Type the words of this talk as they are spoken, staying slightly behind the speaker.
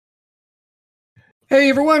Hey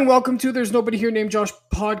everyone, welcome to There's Nobody Here Named Josh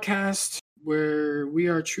podcast, where we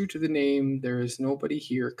are true to the name. There is nobody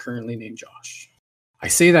here currently named Josh. I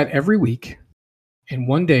say that every week, and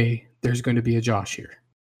one day there's going to be a Josh here.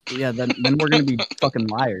 Yeah, then we're going to be fucking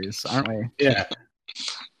liars, aren't we? Yeah.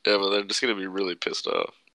 Yeah, but they're just going to be really pissed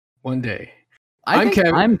off. One day. I'm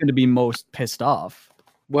Kevin. I'm going to be most pissed off.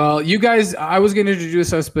 Well, you guys, I was going to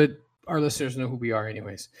introduce us, but our listeners know who we are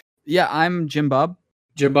anyways. Yeah, I'm Jim Bob.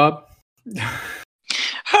 Jim Bob.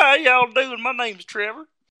 How y'all doing? My name's Trevor.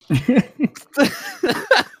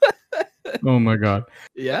 Oh my God.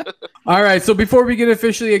 Yeah? All right, so before we get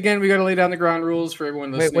officially, again, we got to lay down the ground rules for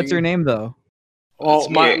everyone listening. Wait, what's your name, though? Oh,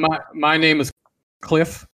 my name is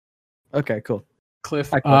Cliff. Okay, cool. Cliff.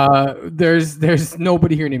 Hi, Cliff. There's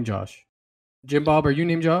nobody here named Josh. Jim Bob, are you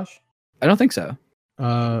named Josh? I don't think so.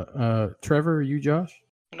 Trevor, are you Josh?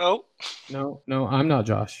 No. No, I'm not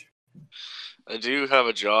Josh. I do have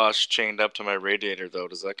a Josh chained up to my radiator, though.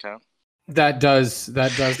 Does that count? That does Is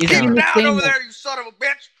count. he in the Down same... over there, you son of a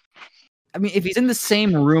bitch! I mean, if he's in the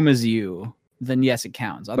same room as you, then yes, it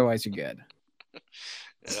counts. Otherwise, you're good. Yeah,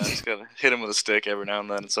 I just gotta hit him with a stick every now and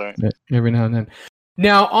then. It's alright. Every now and then.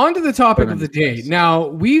 Now, on to the topic of the day. Now,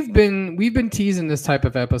 we've been teasing this type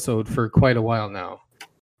of episode for quite a while now,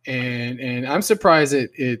 and I'm surprised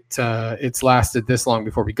it's lasted this long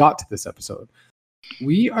before we got to this episode.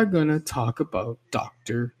 We are gonna talk about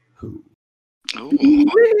Doctor Who. I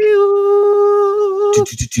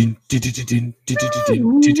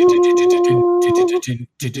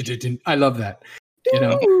love that. You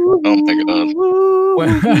know. Oh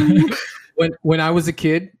my God. When I was a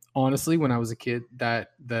kid, honestly, that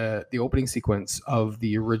the opening sequence of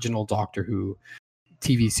the original Doctor Who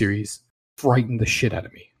TV series frightened the shit out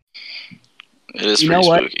of me. It is You pretty know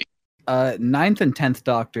what? spooky. 9th and 10th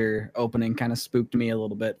Doctor opening kind of spooked me a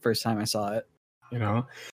little bit first time I saw it. You know.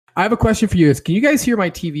 I have a question for you. Can you guys hear my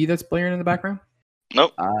TV that's blaring in the background?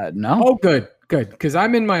 Nope. No. Oh, good. Because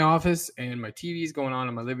I'm in my office and my TV is going on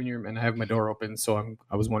in my living room and I have my door open, so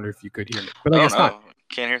I was wondering if you could hear me, but I guess not.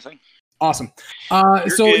 Can't hear a thing. Awesome. You're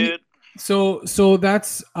good. So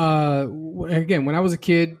that's again, when I was a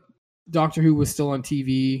kid, Doctor Who was still on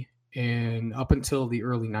TV, and up until the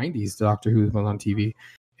early '90s, Doctor Who was on TV,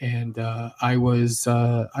 and I was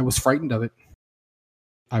frightened of it.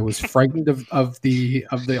 I was frightened of the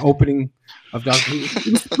opening of Doctor Who. It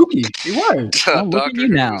was spooky. It was. Oh, look at Doctor you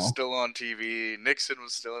Who now. was still on TV. Nixon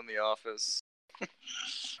was still in the office.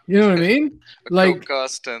 You know what I mean? Coke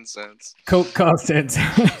cost 10 cents. Coke cost 10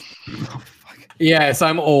 cents. Yes,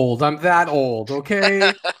 I'm old. I'm that old,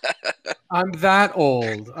 okay? I'm that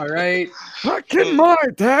old, all right? Back in my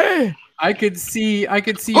day. I could see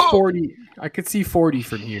 40. I could see 40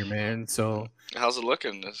 from here, man. So How's it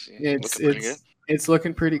looking? it's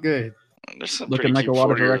looking pretty good. There's some Looking pretty like a cute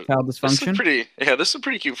lot of 40-year-olds. erectile There's dysfunction. some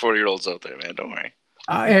pretty cute 40-year-olds out there, man. Don't worry.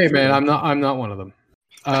 Hey, man, I'm not one of them.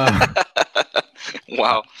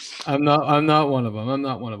 Wow. I'm not one of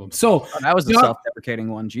them. So Oh, that was a self-deprecating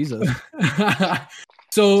one. Jesus.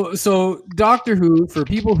 So Doctor Who, for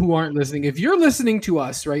people who aren't listening, if you're listening to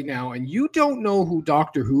us right now and you don't know who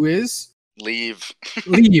Doctor Who is, Leave.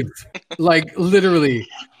 like literally,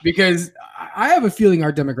 because I have a feeling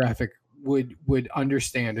our demographic would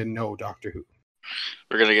understand and know Doctor Who.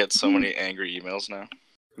 We're gonna get so many angry emails now.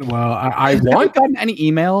 Well, I Have want. you gotten any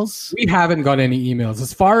emails? We haven't got any emails.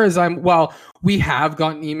 As far as we have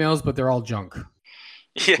gotten emails, but they're all junk,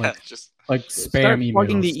 Yeah, just like Start spam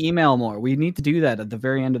plugging emails. the email more. We need to do that at the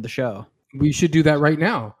very end of the show. We should do that right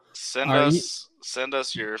now. send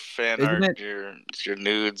us your fan Isn't art, your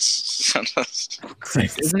nudes. Send us.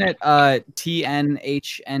 Isn't it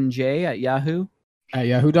TNHNJ at Yahoo? At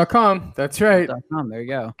yahoo.com. That's right. .com. There you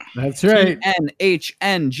go. That's right.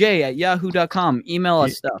 TNHNJ at yahoo.com. Email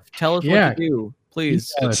us stuff. Tell us Yeah. what to do,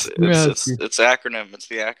 please. It's acronym. It's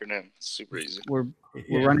the acronym. It's super easy. We're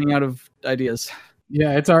Yeah. running out of ideas.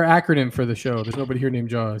 Yeah, it's our acronym for the show. There's nobody here named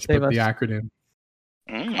Josh, Save but the us. acronym.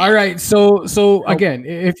 Mm. All right. So again,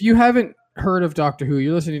 if you haven't heard of Doctor Who,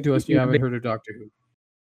 you're listening to us, you haven't heard of Doctor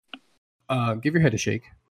Who. Give your head a shake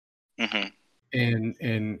hmm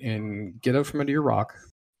and get out from under your rock.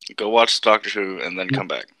 Go watch Doctor Who and then come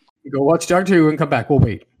back. Go watch Doctor Who and come back. We'll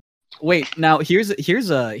wait. Wait, now here's a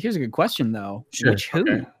good question though. Sure, Which Who?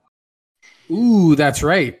 okay. Ooh, that's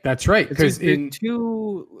right. Because There's in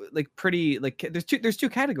two there's two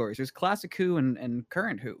categories. There's classic Who and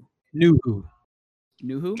current Who. New Who,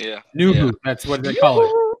 New Who? Yeah. New Yeah. Who, that's what they call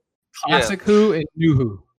it. Classic Who and New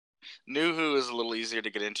Who. New Who is a little easier to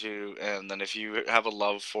get into, and then if you have a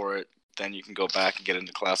love for it, then you can go back and get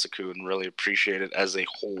into Classic Who and really appreciate it as a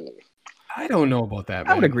whole. I don't know about that.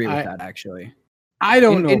 I would man. agree with that actually. I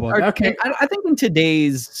don't know about that. Okay. I think in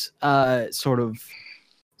today's sort of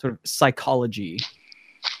psychology,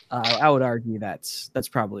 I would argue that's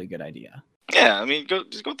probably a good idea. Yeah, I mean,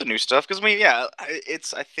 just go with the new stuff because I mean, yeah,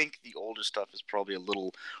 I think the older stuff is probably a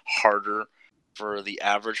little harder for the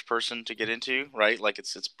average person to get into, right? Like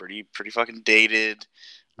it's pretty fucking dated.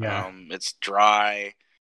 Yeah. It's dry.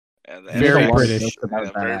 And the Very effects- British. About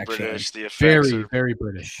that, very actually. British. The effects Very, are very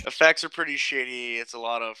British. effects are pretty shitty. It's a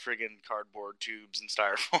lot of friggin' cardboard tubes and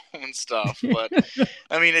styrofoam and stuff. But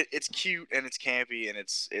I mean, it's cute and it's campy and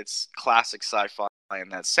it's classic sci-fi in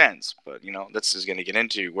that sense. But you know, this is going to get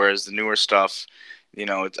into. Whereas the newer stuff, you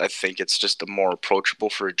know, I think it's just a more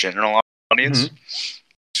approachable for a general audience.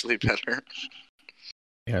 Actually, better.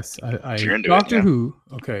 Yes, If you're into it, Doctor yeah. Who.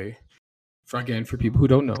 Okay, for people who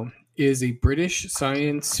don't know, is a British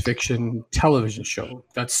science fiction television show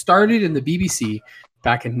that started in the BBC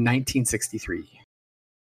back in 1963.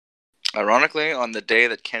 Ironically, on the day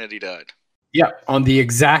that Kennedy died. Yeah, on the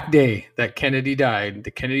exact day that Kennedy died,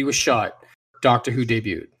 that Kennedy was shot, Doctor Who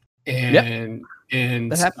debuted. And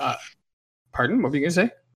That happened. Pardon, what were you gonna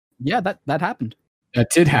say? Yeah, that happened. That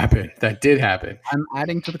did happen. That did happen. I'm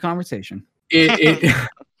adding to the conversation. It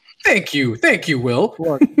Thank you, Will.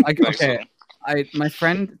 Look, Thanks, okay. Will. My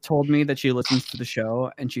friend told me that she listens to the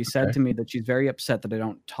show, and she said Okay. to me that she's very upset that I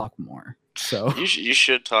don't talk more. So You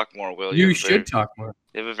should talk more, Will. You have a should talk more.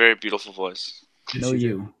 You have a very beautiful voice. Yes, no, do.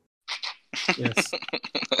 you Yes.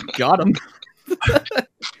 got him.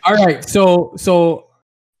 All right. So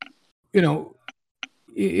you know,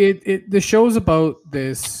 the show's about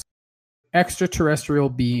this extraterrestrial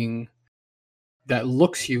being that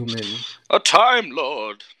looks human, A Time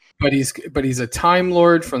Lord. but he's a Time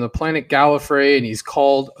Lord from the planet Gallifrey, and he's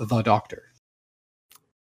called the Doctor.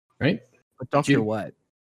 Right? But Doctor You- what?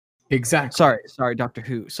 Exactly. Sorry, Doctor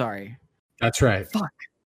Who. Sorry, That's right. Fuck.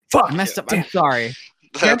 Fuck. I messed up. Damn. I'm sorry.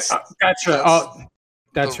 That's That's right. Oh,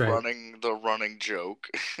 that's the right. The running joke.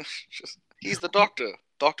 He's the Doctor.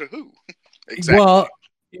 Doctor Who. Exactly. Well,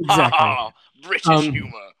 exactly. British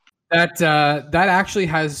humor. That actually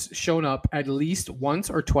has shown up at least once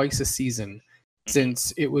or twice a season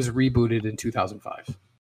since it was rebooted in 2005.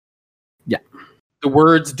 Yeah. The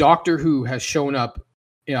words Doctor Who has shown up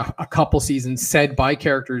a couple seasons said by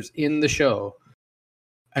characters in the show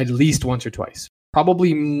at least once or twice.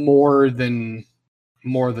 Probably more than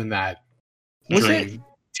that. Was during it-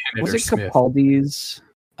 Tennant Was or it Smith. Capaldi's?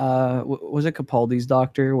 Was it Capaldi's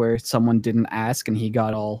Doctor where someone didn't ask and he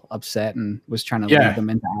got all upset and was trying to Yeah. lead them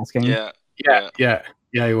into asking? Yeah. Yeah,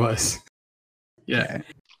 he was. Yeah.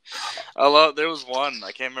 Okay. There was one.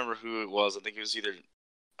 I can't remember who it was. I think it was either.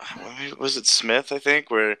 Was it Smith? I think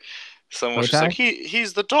where someone was just like,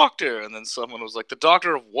 he's the Doctor, and then someone was like, the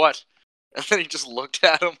Doctor of what? And then he just looked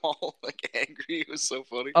at him all like angry. It was so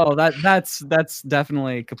funny. Oh, that's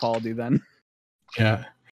definitely Capaldi then. Yeah.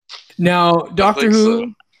 Now, Doctor think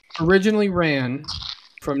Who originally ran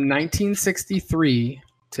from 1963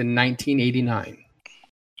 to 1989.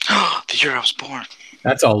 The year I was born.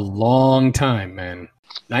 That's a long time, man.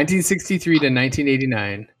 1963 to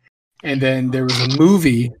 1989. And then there was a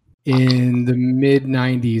movie in the mid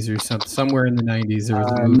 90s or somewhere in the 90s. There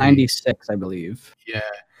was a movie. 96, I believe. Yeah.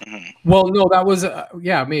 Mhm. Well, no, that was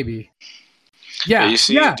maybe. Yeah. Do you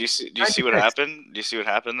see? yeah. Do you see what 96. happened? Do you see what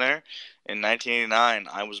happened there? In 1989,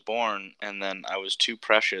 I was born, and then I was too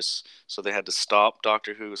precious, so they had to stop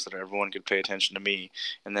Doctor Who so that everyone could pay attention to me.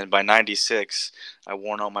 And then by 96, I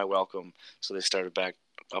worn out my welcome, so they started back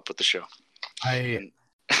up with the show. I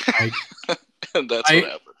And that's I- what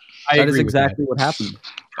happened. I That agree is with exactly what happened.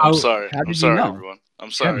 I'm sorry. how I'm did you sorry, know? everyone.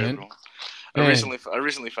 I'm sorry, man. everyone. Man. I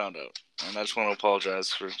recently found out, and I just want to apologize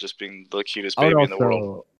for just being the cutest I would baby in the world.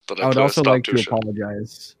 also, That I would put a also stop like to to a show.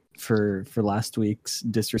 apologize for last week's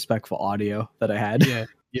disrespectful audio that I had. Yeah.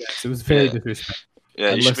 Yes, it was very Yeah. disrespectful. Yeah,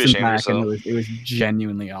 I you should be listened ashamed of back and yourself. it was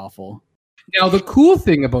genuinely awful. Now, the cool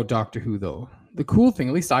thing about Doctor Who, though, at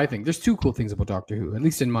least I think, there's two cool things about Doctor Who, at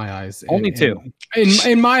least in my eyes. Only two.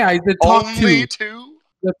 In my eyes, the top Only two. two?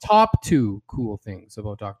 The top two cool things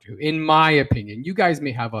about Doctor Who, in my opinion, you guys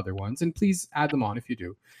may have other ones, and please add them on if you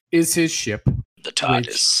do, is his ship, The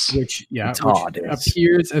TARDIS. which The TARDIS.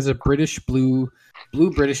 appears as a British blue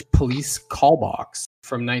British police call box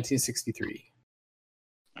from 1963.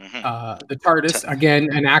 Mhm. The TARDIS, again,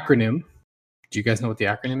 an acronym. Do you guys know what the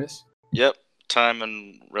acronym is? Yep. Time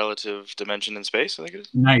and relative dimension in space, I think it is.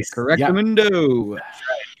 Nice. Correct, Yeah. Mundo.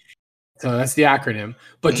 So that's the acronym.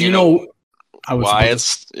 But do You you know know I was Why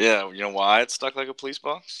supposed you know why it's stuck like a police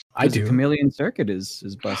box? I The do. Chameleon Circuit is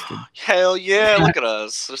busted. Hell yeah, look at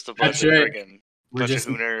us. Just a bunch That's of right. friggin' We're bunch just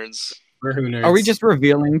of Who nerds. we're Who nerds. Are we just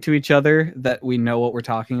revealing to each other that we know what we're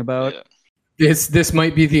talking about? Yeah. This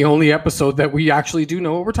might be the only episode that we actually do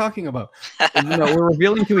know what we're talking about. No, we're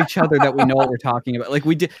revealing to each other that we know what we're talking about. Like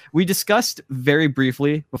we discussed very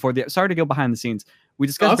briefly before the. Sorry to go behind the scenes. We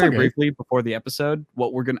discussed very briefly before the episode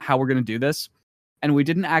how we're gonna do this, and we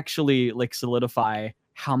didn't actually like solidify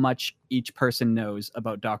how much each person knows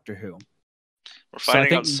about Doctor Who. We're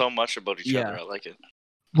finding out so much about each other. I like it.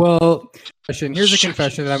 Well, here's a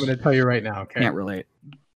confession that I'm going to tell you right now. Okay. Can't relate.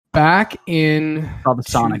 Back in all the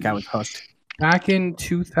Sonic, I was hooked. Back in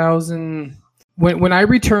 2000, when I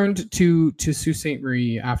returned to Sault Ste.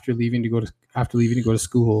 Marie after leaving to go to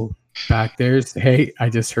school, back there's I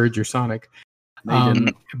just heard your Sonic.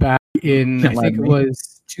 Back in I think it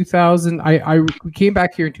was 2000. We came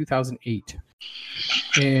back here in 2008,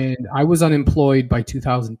 and I was unemployed by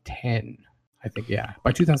 2010. I think, yeah.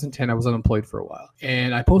 By 2010, I was unemployed for a while.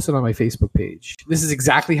 And I posted on my Facebook page. This is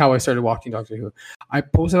exactly how I started watching Doctor Who. I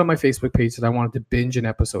posted on my Facebook page that I wanted to binge an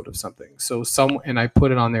episode of something. And I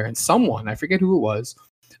put it on there. And someone, I forget who it was,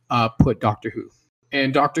 put Doctor Who.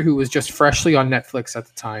 And Doctor Who was just freshly on Netflix at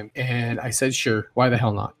the time. And I said, sure, why the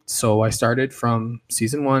hell not? So I started from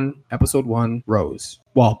season 1, episode 1, Rose.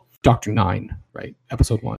 Well, Doctor 9, right?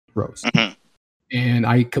 Episode 1, Rose. Mm-hmm. And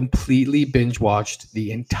I completely binge watched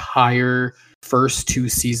the entire first 2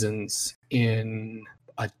 seasons in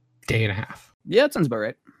a day and a half. Yeah, that sounds about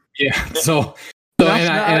right. Yeah.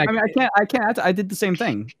 I can't. I did the same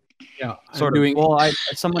thing. Yeah. Sort of. Well,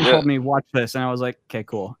 someone told me watch this, and I was like, okay,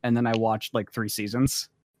 cool. And then I watched like 3 seasons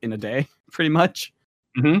in a day, pretty much.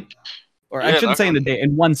 Mm-hmm. Or I shouldn't say in a day,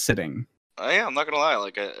 in one sitting. Yeah, I'm not gonna lie.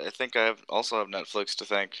 Like I think I also have Netflix to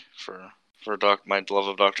thank for my love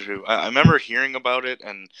of Doctor Who. I remember hearing about it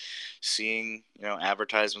and seeing,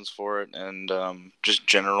 advertisements for it and just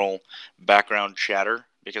general background chatter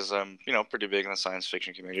because I'm, pretty big in the science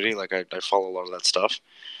fiction community. Like I follow a lot of that stuff,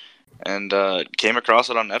 and came across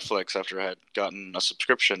it on Netflix after I had gotten a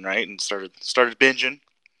subscription, right, and started binging,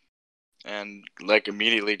 and like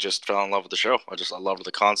immediately just fell in love with the show. I loved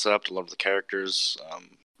the concept, I loved the characters,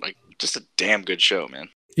 like just a damn good show, man.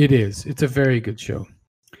 It is. It's a very good show.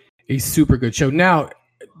 A super good show. Now,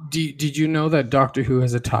 did you know that Doctor Who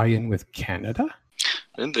has a tie-in with Canada?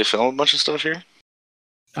 Didn't they film a bunch of stuff here?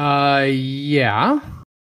 Yeah.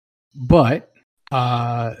 But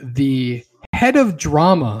the head of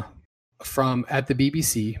drama at the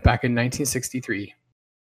BBC back in 1963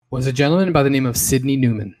 was a gentleman by the name of Sidney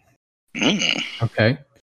Newman. Okay.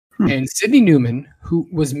 And Sidney Newman, who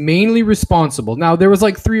was mainly responsible. Now, there was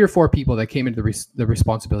like 3 or 4 people that came into the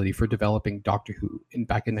responsibility for developing Doctor Who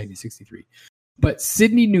back in 1963. But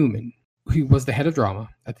Sidney Newman, who was the head of drama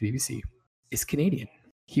at the BBC, is Canadian.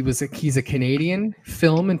 He's a Canadian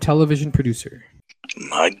film and television producer.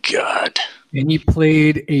 My God. And he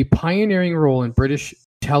played a pioneering role in British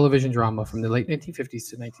television drama from the late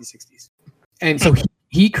 1950s to 1960s. And so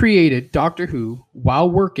he created Doctor Who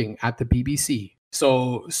while working at the BBC.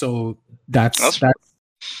 So that's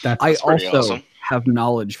I also awesome. have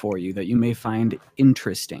knowledge for you that you may find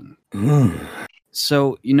interesting.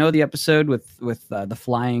 So the episode with the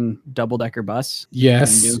flying double-decker bus?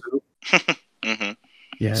 Yes. Mm-hmm.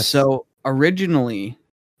 Yes. So originally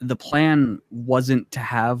the plan wasn't to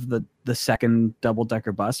have the second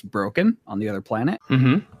double-decker bus broken on the other planet,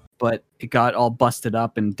 but it got all busted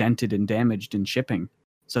up and dented and damaged in shipping.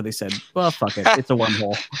 So they said, well, fuck it. It's a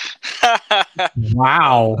wormhole.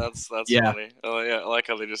 Wow. That's funny. Oh, yeah. I like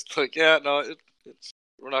how they just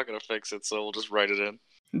we're not going to fix it, so we'll just write it in.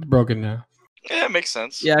 It's broken now. Yeah, it makes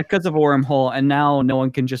sense. Yeah, because of a wormhole, and now no one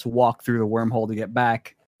can just walk through the wormhole to get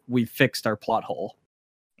back. We fixed our plot hole.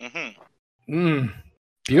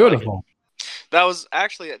 Beautiful. That was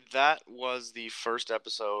the first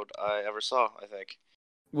episode I ever saw, I think.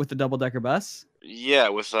 With the double-decker bus? Yeah,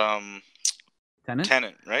 with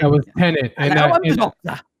Tennant, right? That was Tennant.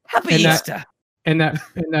 Happy Easter. And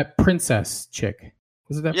that princess chick.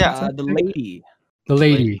 Was it that princess? The lady. The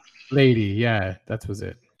lady, yeah, that was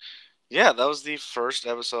it. Yeah, that was the first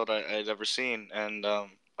episode I'd ever seen, and I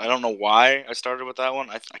don't know why I started with that one.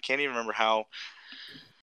 I can't even remember how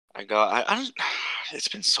I got. I don't. It's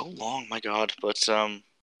been so long, my God. But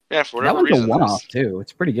yeah, for whatever reason, that one's a one-off too.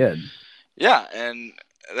 It's pretty good. Yeah, and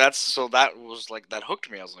that was like that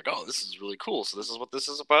hooked me. I was like, oh, this is really cool. So this is what this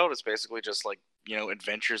is about. It's basically just like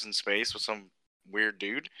adventures in space with some weird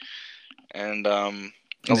dude, and I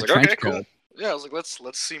was like, okay, cool. Yeah, I was like,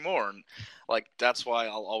 let's see more, and like that's why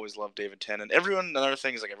I'll always love David Tennant. Another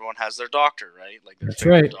thing is like everyone has their doctor, right? Like their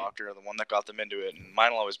favorite doctor, the one that got them into it, and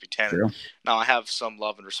mine will always be Tennant. True. Now I have some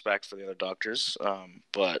love and respect for the other doctors,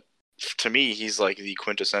 but to me, he's like the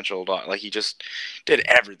quintessential doctor. Like he just did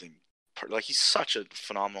everything like he's such a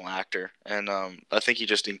phenomenal actor, and I think he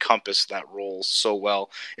just encompassed that role so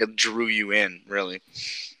well. It drew you in, really.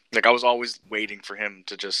 Like I was always waiting for him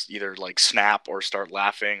to just either like snap or start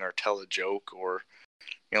laughing or tell a joke, or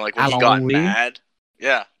like when he got mad.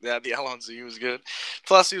 Yeah, the Alonzi was good.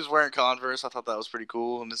 Plus, he was wearing Converse. I thought that was pretty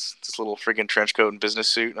cool, and this little freaking trench coat and business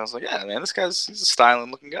suit. And I was like, yeah, man, he's a styling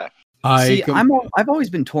looking guy. I've always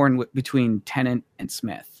been torn between Tennant and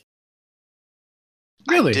Smith.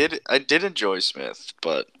 Really? I did enjoy Smith,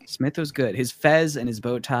 but Smith was good. His fez and his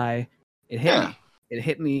bow tie, it hit me. It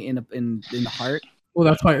hit me in the heart. Well,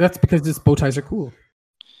 that's why. That's because his bow ties are cool.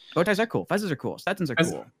 Bow ties are cool. Fezzes are cool. Stetons are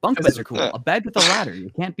cool. Bunk beds are cool. Yeah. A bed with a ladder. You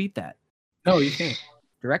can't beat that. No, you can't.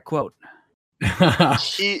 Direct quote.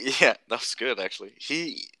 That was good actually.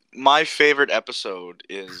 My favorite episode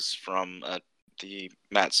is from the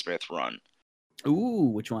Matt Smith run. Ooh,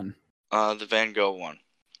 which one? The Van Gogh one.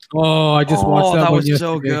 Oh, I just watched that. That was yesterday.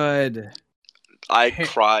 So good. I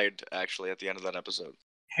cried actually at the end of that episode.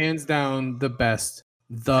 Hands down, the best.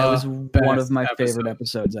 That was one of my favorite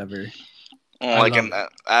episodes ever. Like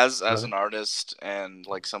as an artist and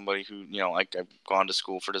like somebody who like I've gone to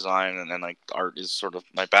school for design and then like art is sort of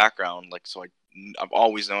my background, like so I've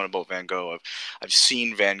always known about Van Gogh. I've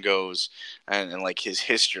seen Van Gogh's and like his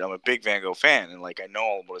history. I'm a big Van Gogh fan, and like I know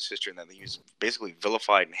all about his history and that he was basically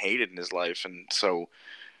vilified and hated in his life. And so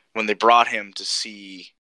when they brought him to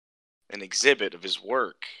see an exhibit of his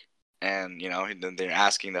work, and then they're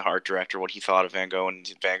asking the art director what he thought of Van Gogh,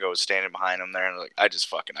 and Van Gogh was standing behind him there, and like I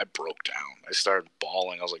broke down. I started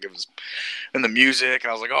bawling. I was like, it was in the music, and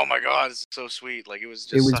I was like, oh my god, this is so sweet. Like it was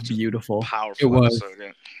such beautiful, powerful episode.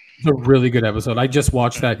 Yeah. It's a really good episode. I just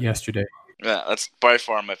watched that yesterday. Yeah, that's by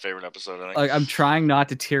far my favorite episode. I think. Like I'm trying not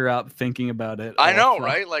to tear up thinking about it. I know,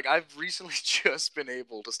 right? Like I've recently just been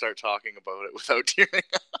able to start talking about it without tearing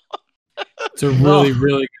up. It's a really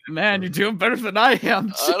good man. You're doing better than I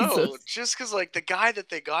am. I know, just because like the guy that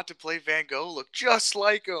they got to play Van Gogh looked just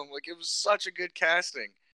like him. Like it was such a good casting.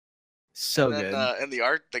 So good. And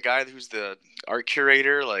the guy who's the art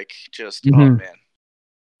curator, like just oh man,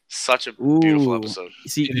 such a beautiful episode.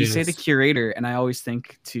 See, you say the curator, and I always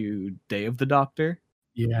think to Day of the Doctor.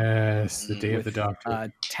 Yes, the Day of the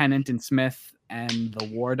Doctor. Tennant and Smith and the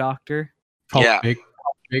War Doctor.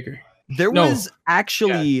 Baker. There was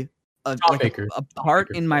actually a part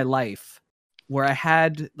in my life where I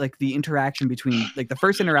had like the interaction between like the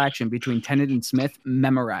first interaction between Tennant and Smith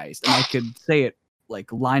memorized, and I could say it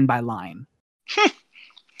like line by line.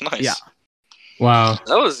 Nice. Yeah. Wow.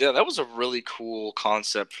 That was a really cool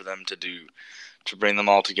concept for them to do, to bring them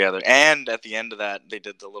all together. And at the end of that, they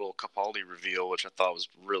did the little Capaldi reveal, which I thought was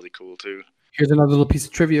really cool too. Here's another little piece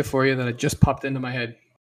of trivia for you that just popped into my head.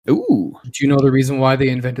 Ooh. Do you know the reason why they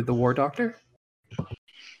invented the War Doctor?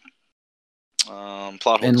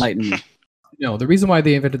 Plot holes. Enlighten me. No, the reason why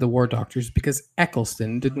they invented the War Doctor is because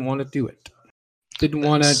Eccleston didn't want to do it.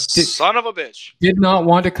 Son of a bitch. Did not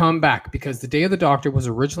want to come back because the Day of the Doctor was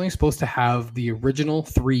originally supposed to have the original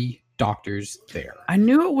 3 doctors there. I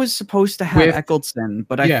knew it was supposed to have Eccleston,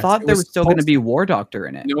 but I thought there was still going to be War Doctor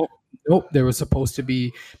in it. Nope. There was supposed to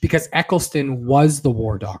be, because Eccleston was the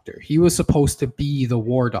War Doctor. He was supposed to be the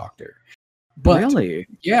War Doctor. But, really?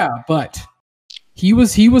 Yeah, but he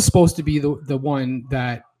was supposed to be the one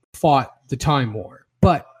that fought the Time War.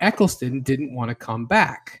 But Eccleston didn't want to come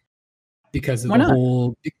back because of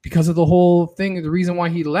the whole thing. The reason why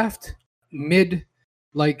he left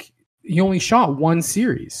he only shot 1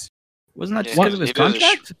 series. Wasn't that just because of his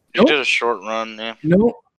contract? He did a short run, yeah.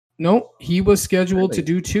 No, he was scheduled to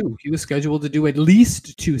do 2. He was scheduled to do at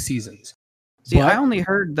least 2 seasons. See, I only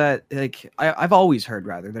heard that, like, I've always heard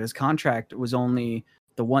rather that his contract was only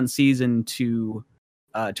the 1 season to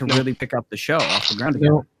really pick up the show off the ground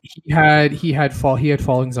again. No, he had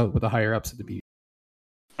fallings out with the higher ups at the beat.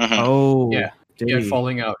 Mm-hmm. Oh, yeah. He had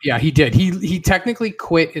falling out. Yeah, he did. He technically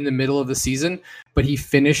quit in the middle of the season, but he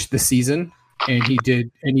finished the season. And he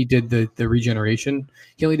did the regeneration.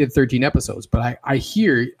 He only did 13 episodes, but I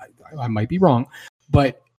hear, I might be wrong,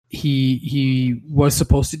 but he was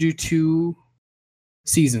supposed to do 2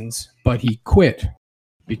 seasons, but he quit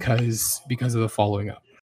because of the following up.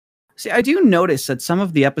 See, I do notice that some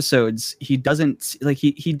of the episodes he doesn't like.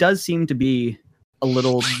 He does seem to be a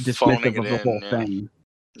little dismissive of the whole thing.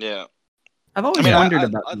 Yeah. I've always wondered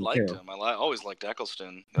about I him. liked him. I always liked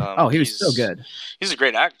Eccleston. He was so good. He's a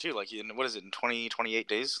great actor too. Like, what is it? In 28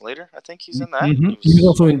 Days Later, I think he's in that. Mm-hmm.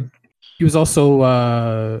 He was also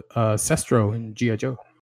Sestro in G.I. Joe.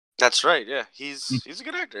 That's right. Yeah, he's a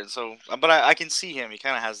good actor. And so, but I can see him. He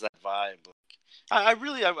kind of has that vibe. I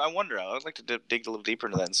really wonder. I'd like to dig a little deeper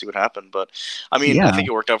into that and see what happened. But I mean, I think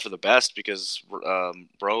it worked out for the best because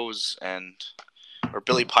Rose or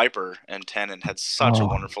Billy Piper and Tennant had such a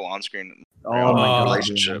wonderful on-screen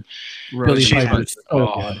relationship. Billy Piper,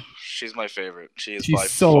 she's my favorite. She's by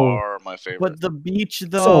far my favorite. But the beach,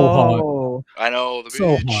 though, so hot. I know the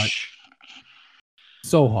beach. Hot.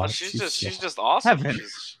 So hot. She's just awesome.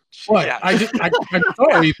 What? Yeah. I'm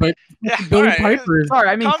sorry, but Billy Piper is... Sorry,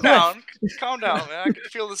 I mean, calm down, man. I can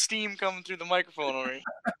feel the steam coming through the microphone already.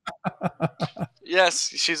 Yes,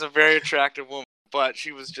 she's a very attractive woman, but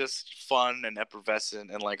she was just fun and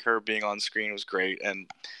effervescent, and like her being on screen was great. And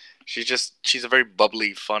she's a very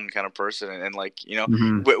bubbly, fun kind of person, and like, you know,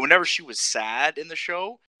 whenever she was sad in the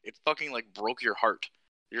show, it fucking like broke your heart.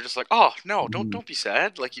 You're just like, oh no, don't be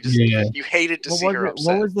sad. Like you just you hated to see her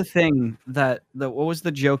upset. What was the thing what was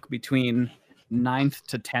the joke between 9th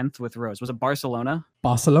to 10th with Rose? Was it Barcelona?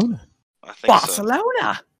 Barcelona. I think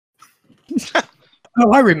Barcelona. So.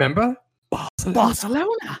 Oh, I remember.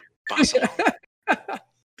 Barcelona.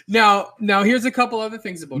 Now here's a couple other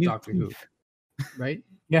things about Doctor Who, right?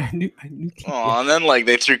 Yeah, and then like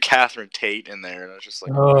they threw Catherine Tate in there, and I was just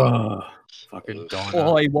like, fucking Donna.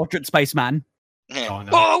 Oh, watch it, Spaceman. Yeah.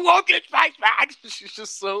 Oh, walk it, Spaceman. She's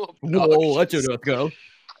just so obnoxious. Whoa, that's your girl.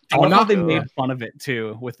 I love how they made fun of it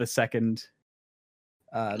too with the second,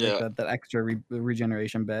 that extra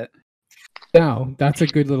regeneration bit. Now that's a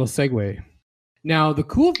good little segue. Now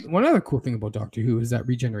one other cool thing about Doctor Who is that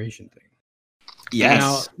regeneration thing.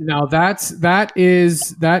 Yes. Now that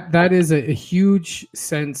is a huge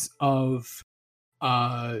sense of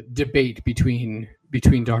debate between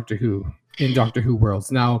Doctor Who in Doctor Who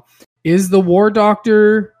worlds. Now, is the War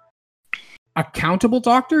Doctor a countable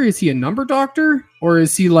doctor? Is he a number doctor, or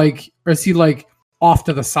is he like off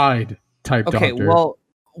to the side type doctor? Okay, well,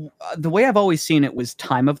 the way I've always seen it was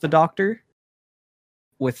Time of the Doctor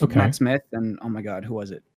with Matt Smith and oh my god, who was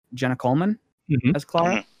it? Jenna Coleman as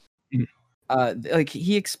Clara. Like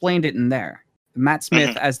he explained it in there. Matt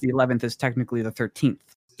Smith as the 11th is technically the 13th.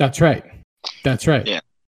 That's right. Yeah.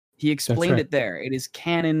 He explained it there. It is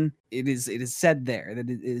canon. It is said there that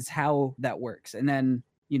it is how that works. And then,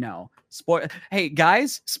 you know, hey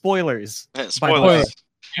guys, spoilers. Spoilers.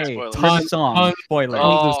 Hey, River Song. Spoilers.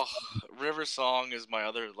 Oh, River Song is my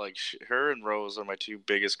other, like, her and Rose are my two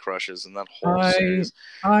biggest crushes in that whole series.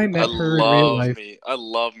 I met her in real life. I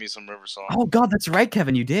love me some River Song. Oh god, that's right,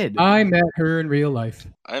 Kevin, you did. I met her in real life.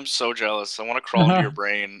 I am so jealous. I want to crawl into your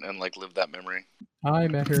brain and like live that memory. I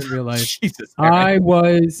met her in real life. Jesus, I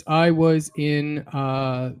was in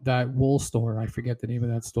that wool store. I forget the name of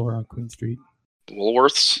that store on Queen Street.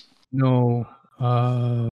 Woolworths? No.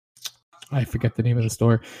 I forget the name of the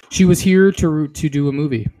store. She was here to do a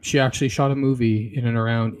movie. She actually shot a movie in and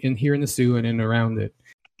around here in the Sioux and in and around it.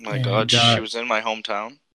 My God, she was in my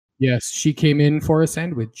hometown. Yes, she came in for a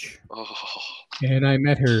sandwich. Oh. And I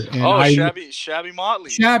met her. And Shabby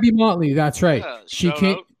Motley. Shabby Motley, that's right. Yeah, she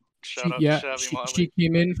came. Shout out to Shabby Motley. She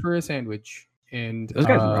came in for a sandwich, and those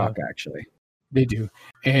guys rock. Actually, they do,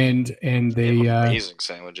 and they have amazing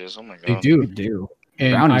sandwiches. Oh my God, they do.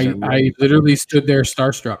 And I literally stood there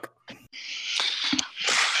starstruck.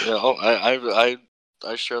 Yeah,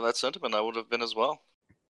 I share that sentiment. I would have been as well.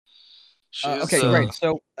 Right.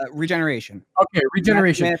 So regeneration. Okay,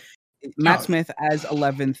 regeneration. Matt Smith as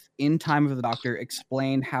 11th in Time of the Doctor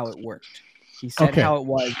explained how it worked. He said how it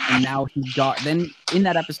was, and now he got. Then in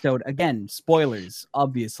that episode, again, spoilers,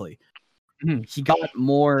 obviously, he got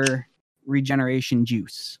more regeneration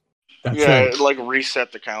juice. That's right. Like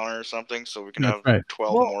reset the counter or something, so we can have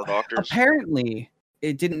 12 more doctors. Apparently,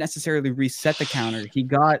 it didn't necessarily reset the counter. He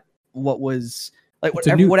got what was like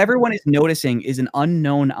what everyone is noticing is an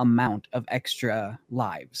unknown amount of extra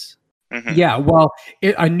lives. Yeah, well,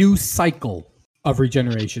 a new cycle of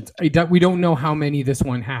regenerations. We don't know how many this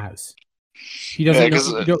one has. He doesn't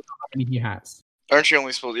know. We don't know how many he has. Aren't you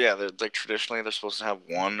only supposed? Yeah, like traditionally they're supposed to have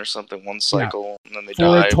one or something, one cycle, and then they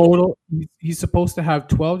die. For a total, he's supposed to have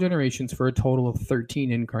 12 generations for a total of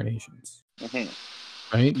 13 incarnations.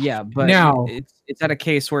 Right? Yeah, but now it's at a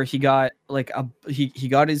case where he got like he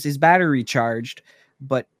got his battery charged,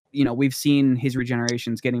 but you know we've seen his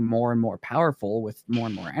regenerations getting more and more powerful with more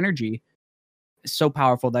and more energy. So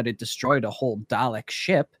powerful that it destroyed a whole Dalek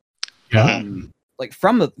ship. Yeah, like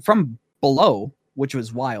from below, which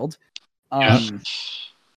was wild.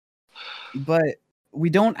 But we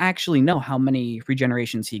don't actually know how many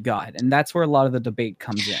regenerations he got, and that's where a lot of the debate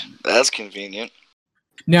comes in. That's convenient.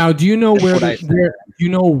 Now, do you know do you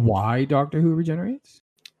know why Doctor Who regenerates?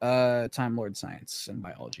 Time Lord science and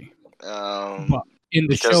biology. Well, in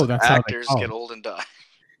the show, that's actors how get old and die.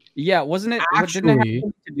 Yeah, wasn't it? Actually, didn't it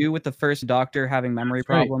have to to do with the first Doctor having memory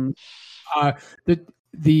problems?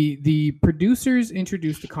 The producers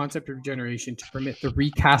introduced the concept of regeneration to permit the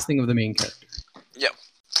recasting of the main character. Yep.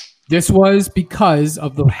 This was because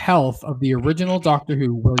of the health of the original Doctor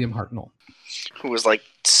Who, William Hartnell, who was like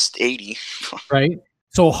 80. Right?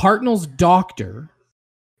 So Hartnell's doctor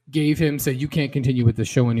said, you can't continue with the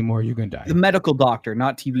show anymore, you're going to die. The medical doctor,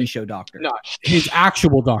 not TV show doctor. Not his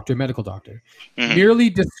actual doctor, medical doctor. Merely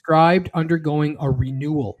described undergoing a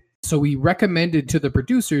renewal. So he recommended to the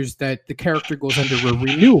producers that the character goes under a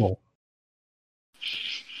renewal.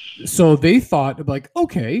 So they thought, like,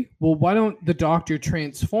 okay, well, why don't the Doctor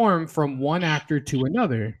transform from one actor to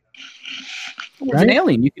another? Well, right? It's an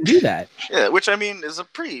alien. You can do that. Yeah, which, I mean, is a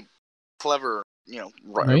pretty clever,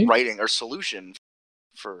 writing or solution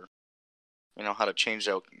for, how to change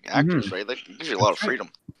out actors, right? That gives you a lot of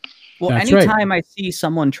freedom. Well, anytime I see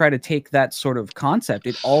someone try to take that sort of concept,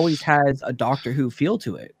 it always has a Doctor Who feel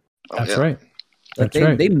to it. That's right. Like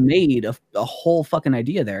they made a whole fucking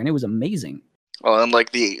idea there, and it was amazing. Well, and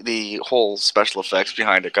like the whole special effects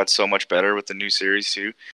behind it got so much better with the new series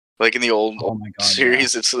too. Like in the old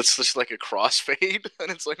series, it's just like a crossfade, and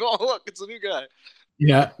it's like, oh look, it's a new guy.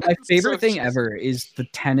 Yeah, my favorite thing ever is the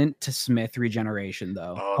Tennant to Smith regeneration,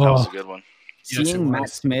 though. Oh, that was a good one. Seeing Matt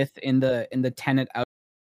Smith in the Tennant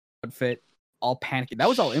outfit, all panicky. That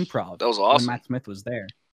was all improv. That was awesome. When Matt Smith was there.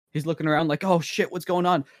 He's looking around like, oh shit, what's going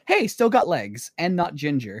on? Hey, still got legs and not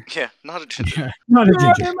ginger. Yeah, not a ginger. Yeah, not a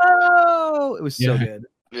ginger. It was so good.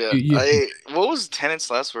 Yeah. What was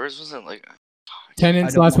Tennant's last words? Was it like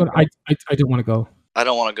Tennant's last one? I don't want to go. I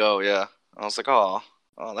don't want to go. Yeah. I was like, oh,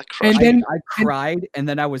 that cried. And then I cried, and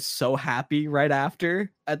then I was so happy right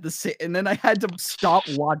after and then I had to stop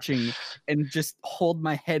watching and just hold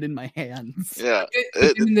my head in my hands. Yeah,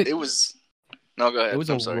 it was. No, go ahead. It was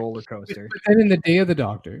a roller coaster. But then in the Day of the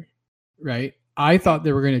Doctor, right? I thought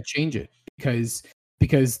they were going to change it because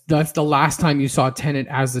that's the last time you saw Tennant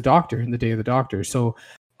as the Doctor in the Day of the Doctor. So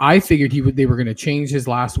I figured they were going to change his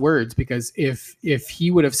last words, because if he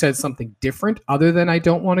would have said something different other than "I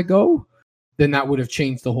don't want to go," then that would have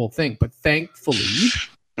changed the whole thing. But thankfully,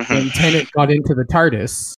 when Tennant got into the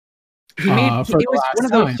TARDIS, it was one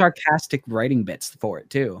of those sarcastic writing bits for it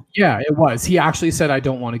too. Yeah, it was. He actually said, "I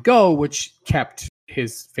don't want to go," which kept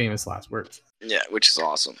his famous last words. Yeah, which is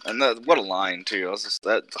awesome. And what a line too.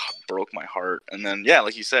 That broke my heart. And then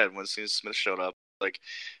like you said, when Smith showed up, like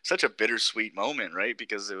such a bittersweet moment, right?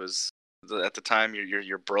 Because it was at the time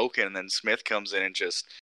you're broken, and then Smith comes in and just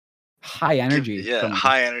high energy.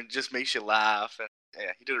 High energy, just makes you laugh. And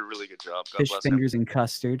yeah, he did a really good job. God Fish bless fingers him. and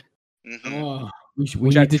custard. Oh, we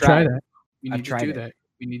need to try that. We need to do that.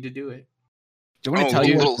 We need to do it. Do you want to tell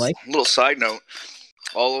you what it's like? Little side note: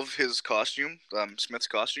 all of his costume, Smith's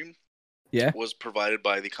costume, was provided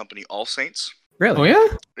by the company All Saints. Really? Oh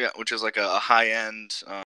yeah. Yeah, which is like a high-end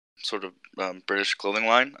sort of British clothing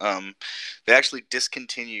line. They actually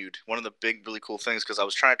discontinued one of the big, really cool things, because I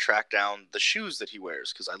was trying to track down the shoes that he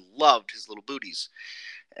wears, because I loved his little booties,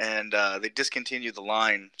 and they discontinued the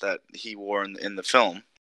line that he wore in the film.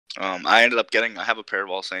 I ended up I have a pair of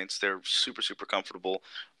All Saints. They're super, super comfortable,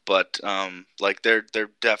 but like they're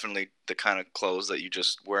definitely the kind of clothes that you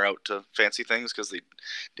just wear out to fancy things, because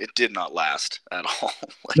it did not last at all.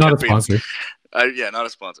 Like, not a sponsor. Not a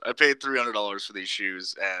sponsor. I paid $300 for these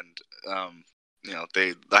shoes, and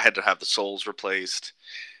I had to have the soles replaced.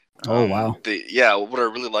 Oh wow! What I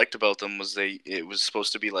really liked about them was it was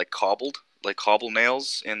supposed to be like cobble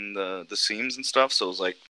nails in the seams and stuff. So it was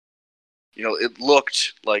like, it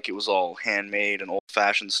looked like it was all handmade and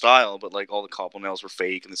old-fashioned style, but like all the cobble nails were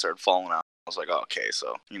fake and they started falling out. I was like, oh, okay,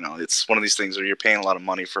 so it's one of these things where you're paying a lot of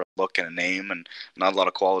money for a look and a name and not a lot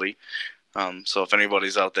of quality. So if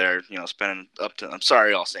anybody's out there, spending I'm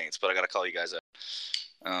sorry, All Saints, but I gotta call you guys out.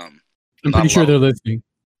 I'm pretty sure they're listening.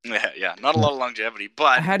 Yeah, not a lot of longevity,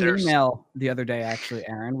 but I had an email the other day, actually,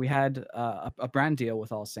 Aaron. We had a brand deal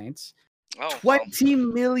with All Saints. Oh,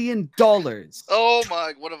 $20 million. Oh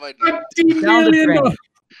my! What have I done? $20 million.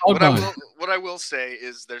 What I will say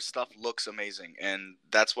is their stuff looks amazing, and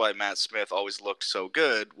that's why Matt Smith always looked so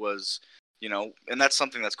good. Was and that's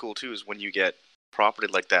something that's cool too. Is when you get property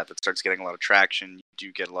like that starts getting a lot of traction, you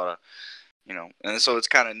do get a lot of and so it's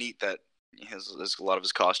kind of neat that a lot of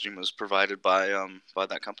his costume was provided by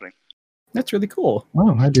that company. That's really cool.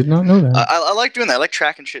 Wow, I did not know that. I like doing that. I like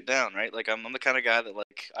tracking shit down, right? Like I'm the kind of guy that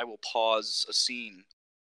like I will pause a scene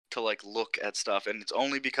to like look at stuff, and it's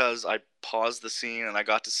only because I paused the scene and I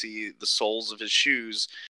got to see the soles of his shoes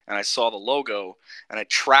and I saw the logo and I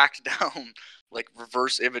tracked down like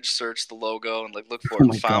reverse image searched the logo and like looked for Oh it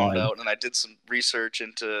my and found God. out. And I did some research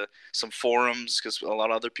into some forums because a lot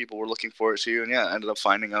of other people were looking for it too. And yeah, I ended up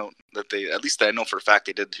finding out that they, at least I know for a fact,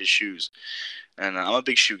 they did his shoes. And I'm a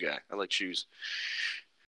big shoe guy. I like shoes.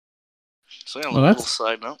 So yeah, a little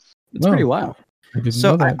side note. It's pretty wild. I didn't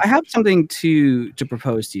So know that. I have something to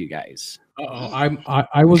propose to you guys.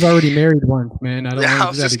 I was already married once, man. I don't want to I do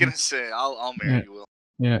was that just again. gonna say I'll marry you, Will.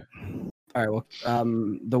 Yeah. All right. Well,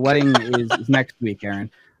 the wedding is next week, Aaron.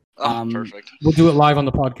 Perfect. We'll do it live on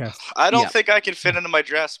the podcast. I don't think I can fit into my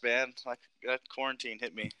dress, man. Like that quarantine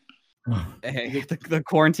hit me. Hey, the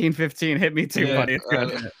quarantine 15 hit me too, buddy.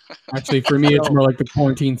 Actually, for me, it's more like the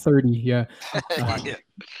quarantine 30. Yeah.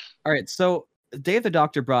 All right. So Day of the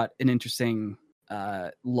Doctor brought an interesting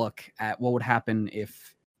look at what would happen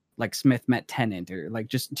if like Smith met Tennant, or like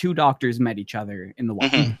just two doctors met each other in the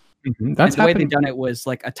wild. Mm-hmm. That's the way they done it was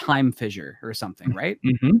like a time fissure or something, right?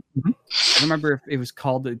 Mm-hmm. I don't remember if it was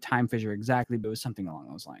called the time fissure exactly, but it was something along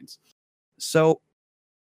those lines. So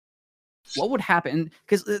what would happen?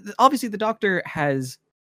 Because obviously the Doctor has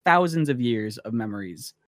thousands of years of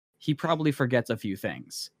memories. He probably forgets a few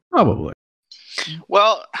things. Probably.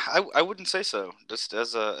 Well, I wouldn't say so. Just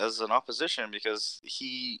as an opposition, because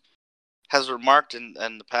he has remarked in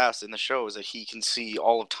the past in the shows that he can see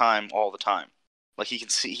all of time all the time. Like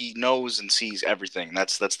he knows and sees everything.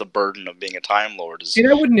 That's the burden of being a Time Lord. And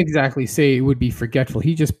I wouldn't exactly say it would be forgetful.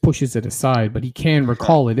 He just pushes it aside, but he can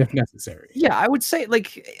recall it if necessary. Yeah, I would say,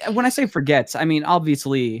 like, when I say forgets, I mean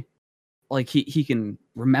obviously, like he can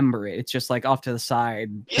remember it. It's just like off to the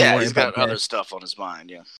side. Yeah, he's got other stuff on his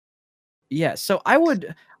mind. Yeah. Yeah. So I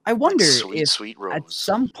wonder if sweet Rose. At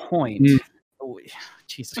some point, oh,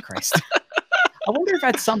 Jesus Christ, I wonder if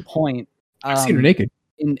at some point, I've seen her naked.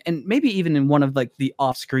 And maybe even in one of like the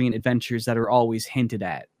off-screen adventures that are always hinted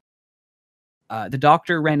at, the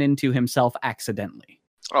Doctor ran into himself accidentally.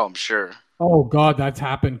 Oh, I'm sure. Oh God, that's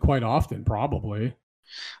happened quite often, probably.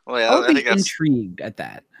 Well, yeah, I think that's intrigued at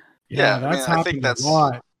that. Yeah, that's happened a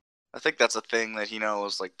lot. I think that's a thing that he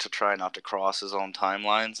knows, like, to try not to cross his own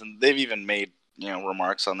timelines, and they've even made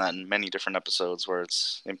remarks on that in many different episodes where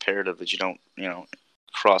it's imperative that you don't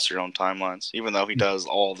cross your own timelines, even though he does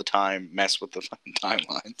all the time mess with the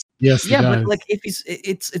timelines. Yes, yeah, but like if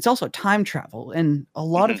it's also time travel, and a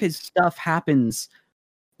lot of his stuff happens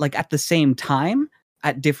like at the same time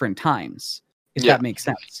at different times. If that makes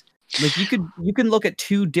sense. Like you can look at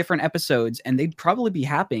two different episodes and they'd probably be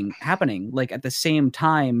happening like at the same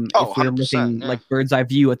time if we're looking like bird's eye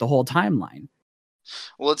view at the whole timeline.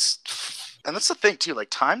 Well, and that's the thing too. Like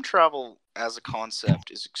time travel as a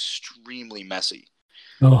concept is extremely messy.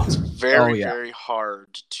 It's very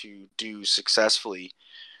hard to do successfully,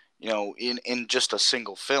 in just a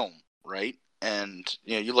single film, right? And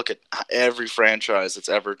you look at every franchise that's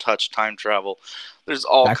ever touched time travel. There's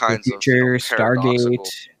all kinds of Stargate,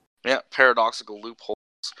 paradoxical loopholes.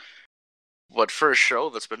 But for a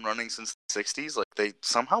show that's been running since the '60s, like they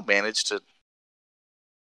somehow managed to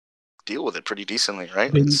deal with it pretty decently,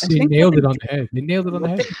 right? They nailed it on the head. They nailed it on the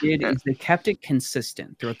head. What they did is they kept it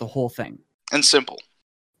consistent throughout the whole thing and simple.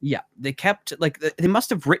 Yeah, they kept they must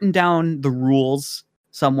have written down the rules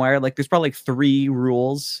somewhere. Like there's probably like 3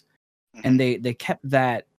 rules, and they kept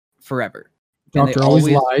that forever. Doctor always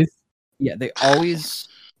lies. Yeah, they always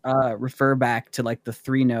refer back to like the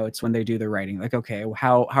 3 notes when they do their writing. Like, okay,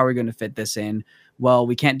 how are we going to fit this in? Well,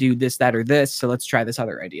 we can't do this, that, or this, so let's try this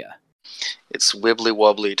other idea. It's wibbly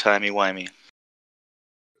wobbly, timey wimey.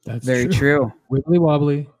 That's very true. Wibbly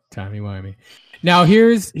wobbly, timey wimey. Now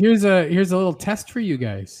here's a little test for you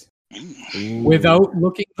guys. Ooh. Without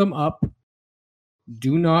looking them up,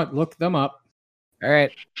 do not look them up. All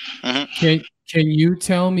right. Mm-hmm. Can you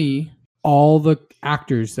tell me all the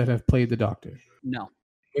actors that have played the Doctor? No.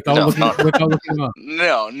 Without looking them up.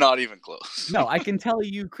 No, not even close. No, I can tell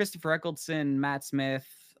you Christopher Eccleston, Matt Smith,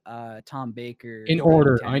 Tom Baker. In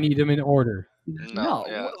order. I need them in order. No.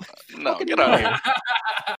 Get out of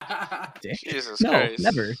here. Jesus Christ.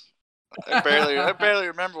 Never. I barely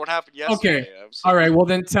remember what happened yesterday. Okay. All right. Well,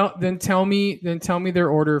 then tell me their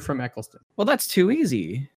order from Eccleston. Well, that's too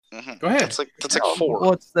easy. Mm-hmm. Go ahead. That's like 4.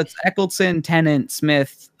 Well, that's Eccleston, Tennant,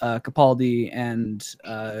 Smith, Capaldi, and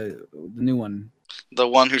the new one. The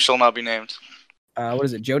one who shall not be named. What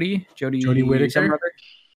is it? Jodie Whittaker.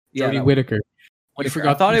 Yeah, Jodie Whittaker.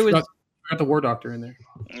 I thought it was. Got the War Doctor in there.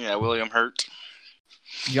 Yeah, William Hurt.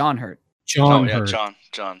 John Hurt. John Hurt.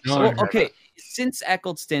 John. Well, okay. Since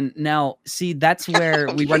Eccleston, now see that's where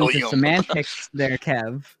we run into semantics there,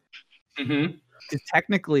 Kev. Mm-hmm. Because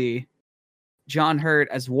technically, John Hurt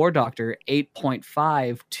as War Doctor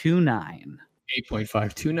 8.529.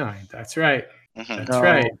 8.529. That's right. Mm-hmm. That's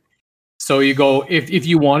right. So you go if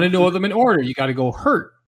you want to know them in order, you got to go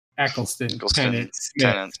Hurt, Eccleston, Tennant,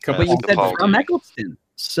 Smith. But you said from Eccleston,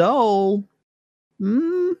 so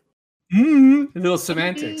a little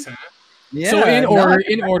semantics. Huh? Yeah. So in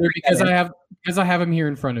order, because I have him here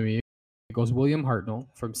in front of me. It goes William Hartnell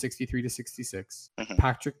from 63 to 66,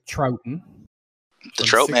 Patrick Troughton, the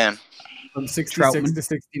Trout Man, from 66 to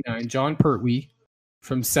 69, John Pertwee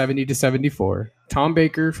from 70 to 74, Tom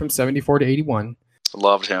Baker from 74 to 81.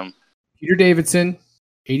 Loved him. Peter Davidson,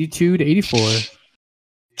 82 to 84.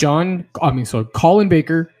 Colin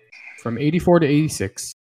Baker from 84 to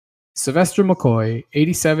 86. Sylvester McCoy,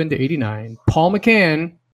 87 to 89. Paul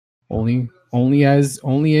McCann, only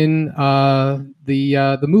in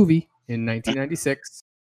the movie in 1996.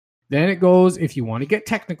 Then it goes, if you want to get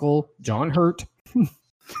technical, John Hurt.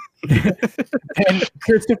 And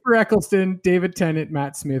Christopher Eccleston, David Tennant,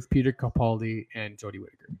 Matt Smith, Peter Capaldi, and Jodie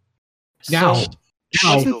Whittaker. Now,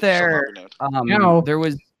 wasn't there? There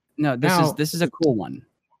was no. This is a cool one.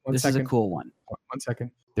 This is a cool one. 1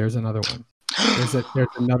 second. There's another one. There's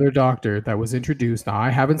another doctor that was introduced. Now, I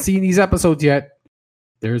haven't seen these episodes yet.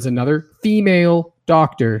 There's another female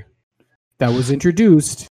doctor that was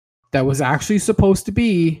introduced that was actually supposed to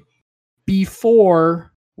be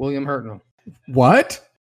before William Hartnell. What?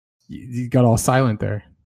 You got all silent there.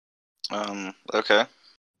 Okay.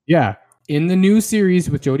 Yeah. In the new series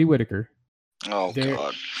with Jodie Whittaker. Oh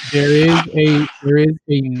God. There is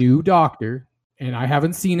a new doctor, and I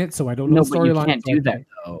haven't seen it, so I don't know the storyline. You can't do that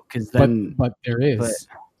though, because then. But there is.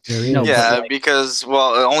 There is. No, yeah, because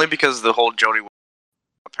only because the whole Jodie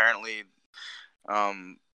apparently,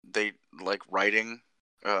 they like writing,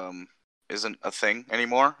 isn't a thing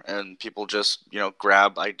anymore, and people just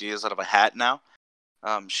grab ideas out of a hat now.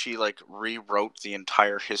 She like rewrote the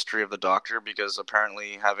entire history of the Doctor because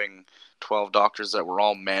apparently having 12 doctors that were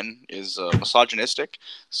all men is misogynistic.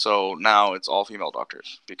 So now it's all female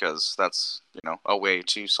doctors because that's a way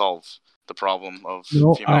to solve the problem of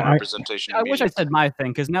female representation. I wish I said my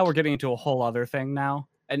thing because now we're getting into a whole other thing now,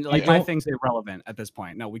 and like my thing's irrelevant at this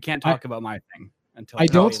point. No, we can't talk about my thing until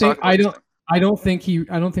I don't think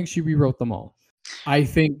she rewrote them all. I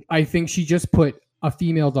think she just put a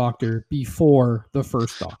female doctor before the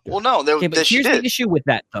first doctor. Well, no, but here's the issue with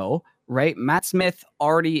that, though, right? Matt Smith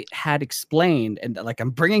already had explained, and like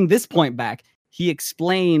I'm bringing this point back. He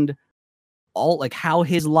explained all like how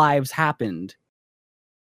his lives happened,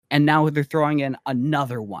 and now they're throwing in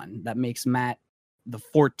another one that makes Matt the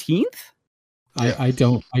 14th. I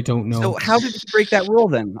don't know. So how did you break that rule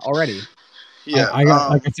then already? Yeah,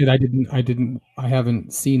 like I said, I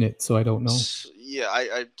haven't seen it, so I don't know. Yeah,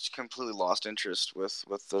 I completely lost interest with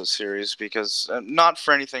the series because not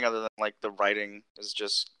for anything other than like the writing is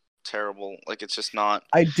just terrible. Like it's just not.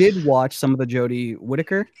 I did watch some of the Jodie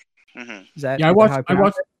Whittaker. Mm-hmm. Is that I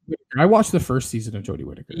watched the first season of Jodie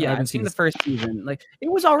Whittaker. Yeah, I've seen the first season. Like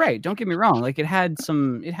it was all right. Don't get me wrong. Like it had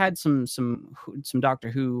some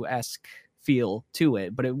Doctor Who-esque feel to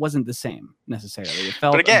it, but it wasn't the same necessarily. It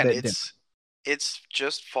felt. But again, it's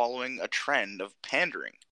just following a trend of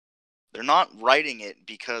pandering. They're not writing it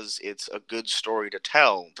because it's a good story to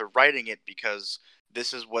tell. They're writing it because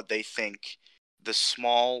this is what they think the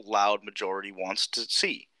small, loud majority wants to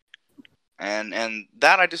see. And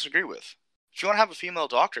that I disagree with. If you want to have a female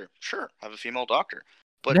doctor, sure, have a female doctor.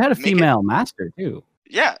 But they had a female master, too.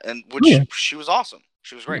 Yeah, and she was awesome.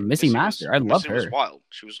 She was great. Missy Master. I love her. She was wild.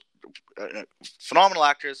 She was a phenomenal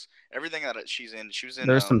actress. Everything that she was in.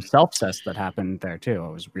 There's some self-cess that happened there too.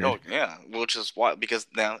 It was weird. Oh yeah, which is why because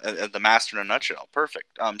now the Master in a nutshell,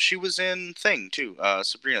 perfect. She was in Thing too.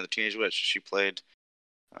 Sabrina the Teenage Witch. She played.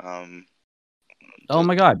 Oh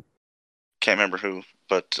my God. Can't remember who,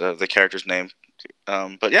 but the character's name.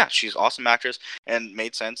 But yeah, she's an awesome actress and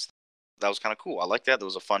made sense. That was kind of cool. I like that. There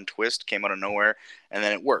was a fun twist, came out of nowhere, and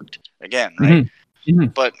then it worked again, right? Mm-hmm. Mm-hmm.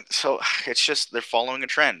 But so it's just they're following a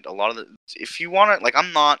trend. A lot of if you want to, like,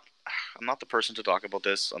 I'm not the person to talk about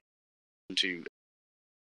this. To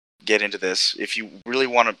get into this, if you really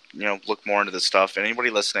want to, look more into this stuff, and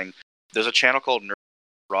anybody listening, there's a channel called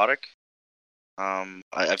Neurotic.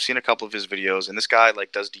 I've seen a couple of his videos, and this guy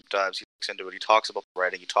does deep dives. He looks into it. He talks about the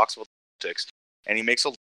writing. He talks about politics, and he makes a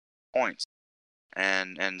lot of points.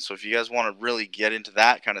 And so if you guys want to really get into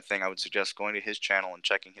that kind of thing, I would suggest going to his channel and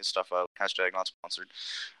checking his stuff out. # not sponsored.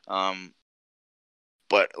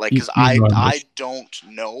 But because I don't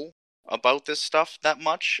know about this stuff that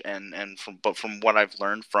much, but from what I've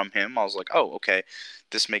learned from him, I was like, oh, okay,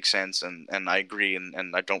 this makes sense, and I agree,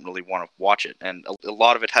 and I don't really want to watch it. And a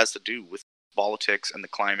lot of it has to do with politics and the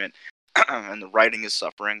climate, and the writing is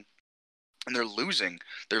suffering, and they're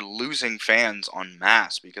losing fans en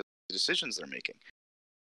masse because of the decisions they're making.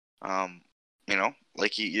 You know,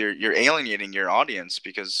 like you're alienating your audience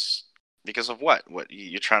because of what? What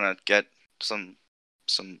you're trying to get some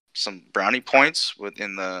brownie points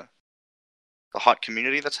within the hot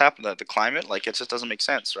community that's happened, the climate. Like, it just doesn't make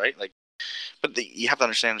sense, right? Like, but you have to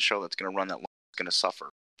understand the show that's going to run that long is going to suffer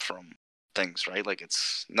from things, right? Like,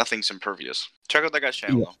 nothing's impervious. Check out that guy's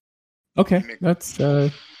channel, though. Okay, that's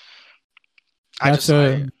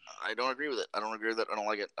I don't agree with it. I don't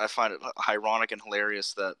like it. I find it ironic and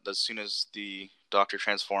hilarious that as soon as the Doctor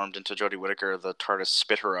transformed into Jodie Whittaker, the TARDIS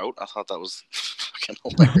spit her out. I thought that was fucking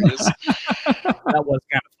hilarious. That was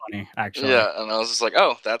kind of funny, actually. Yeah, and I was just like,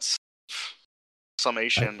 oh, that's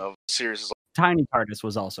summation of the series. Tiny TARDIS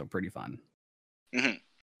was also pretty fun. Mm-hmm.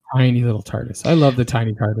 Tiny little TARDIS. I love the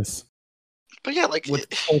tiny TARDIS. But yeah, like with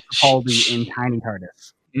Capaldi in tiny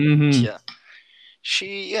TARDIS. Mm-hmm. Yeah.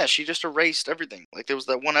 She just erased everything. Like, there was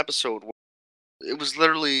that one episode where it was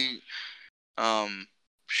literally,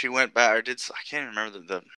 she went back, I can't even remember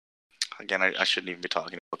the again, I shouldn't even be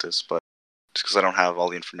talking about this, but just because I don't have all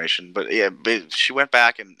the information. But yeah, she went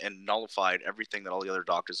back and nullified everything that all the other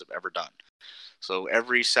Doctors have ever done. So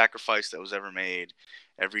every sacrifice that was ever made,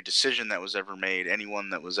 every decision that was ever made, anyone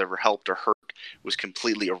that was ever helped or hurt was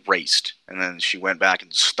completely erased. And then she went back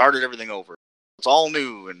and started everything over. It's all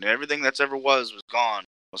new, and everything that's ever was gone.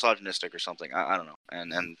 Misogynistic or something. I don't know.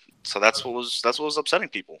 And so that's what was upsetting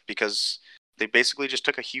people, because they basically just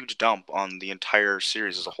took a huge dump on the entire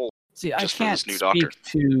series as a whole. See, I can't speak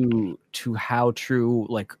to how true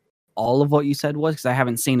like all of what you said was, because I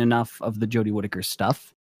haven't seen enough of the Jodie Whittaker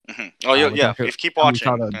stuff. Mm-hmm. Oh yeah. If keep watching,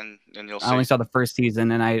 and you'll see. I only saw the first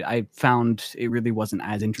season, and I found it really wasn't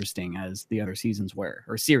as interesting as the other seasons were,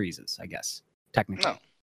 or series, I guess, technically. No.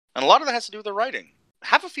 And a lot of that has to do with the writing.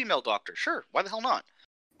 Have a female Doctor, sure. Why the hell not?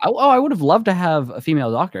 I would have loved to have a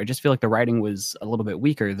female Doctor. I just feel like the writing was a little bit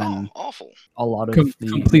weaker than awful. A lot of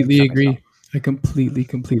completely agree. I completely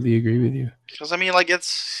agree with you. Because I mean, like,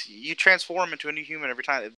 you transform into a new human every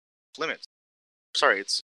time. It's limits. Sorry,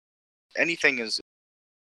 anything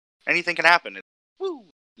can happen. Woo!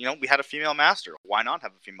 You know, we had a female Master. Why not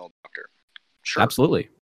have a female Doctor? Sure. Absolutely.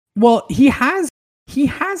 Well, he has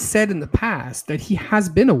said in the past that he has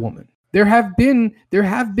been a woman. There have been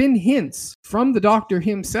hints from the Doctor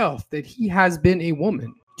himself that he has been a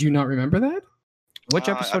woman. Do you not remember that? Which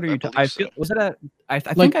episode are you talking? I feel was it I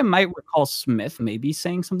think I might recall Smith maybe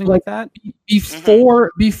saying something like that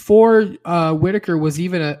before Whittaker was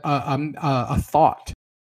even a thought.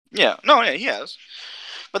 Yeah, he has.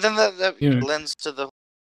 But then that lends to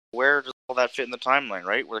where does all that fit in the timeline,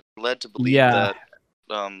 right? We're led to believe that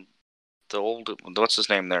the old, what's his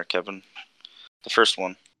name there, Kevin? The first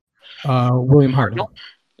one. William Hartnell.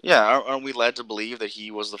 Yeah, aren't we led to believe that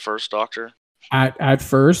he was the first Doctor? At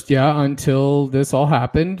first, yeah, until this all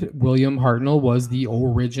happened, William Hartnell was the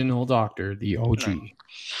original Doctor, the OG. No.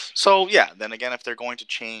 So, yeah, then again, if they're going to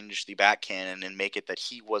change the back canon and make it that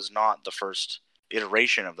he was not the first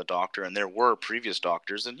iteration of the Doctor and there were previous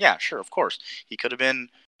Doctors, then yeah, sure, of course. He could have been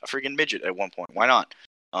a freaking midget at one point. Why not?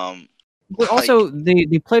 But also, they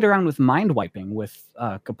played around with mind wiping with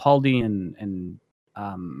Capaldi and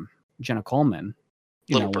Jenna Coleman.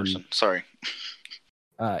 Sorry.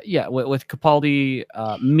 With Capaldi,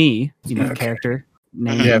 me, the character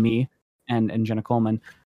named me, and Jenna Coleman,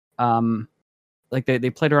 like they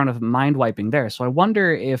played around with mind wiping there. So I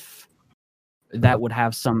wonder if that would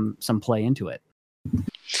have some play into it.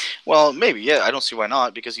 Well, maybe, yeah. I don't see why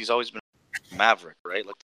not, because he's always been Maverick, right?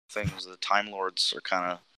 Like, things the Time Lords are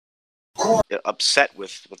kind of upset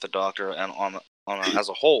with the Doctor and on as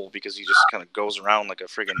a whole, because he just kind of goes around like a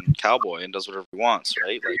friggin' cowboy and does whatever he wants,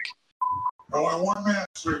 right? Like,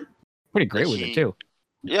 pretty great with it too.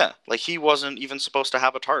 Yeah, like he wasn't even supposed to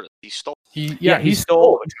have a TARDIS. He stole. He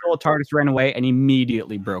stole a TARDIS, ran away, and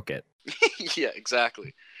immediately broke it. Yeah,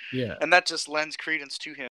 exactly. Yeah, and that just lends credence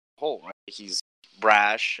to him whole, right? He's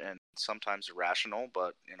brash and sometimes irrational,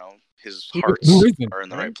 but his hearts are in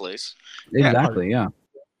the right place. Exactly. Yeah.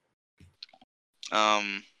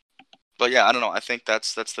 But yeah, I don't know. I think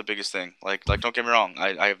that's the biggest thing. Like don't get me wrong.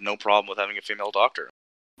 I have no problem with having a female Doctor.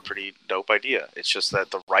 Pretty dope idea. It's just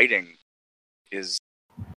that the writing is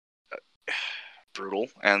brutal,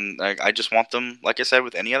 and I just want them, like I said,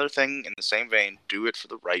 with any other thing in the same vein, do it for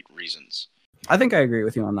the right reasons. I think I agree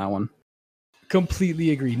with you on that one.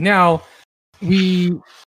 Completely agree. Now, we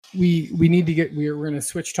need to we're going to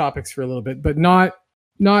switch topics for a little bit, but not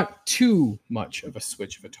too much of a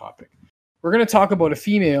switch of a topic. We're going to talk about a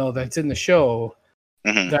female that's in the show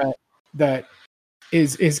that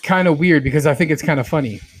is kind of weird, because I think it's kind of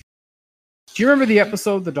funny. Do you remember the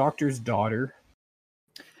episode The Doctor's Daughter?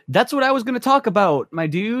 That's what I was going to talk about, my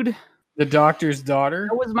dude. The Doctor's Daughter.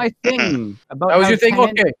 That was my thing. About That was how your thing.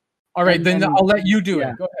 Tennant- Okay. All right, then and- I'll let you do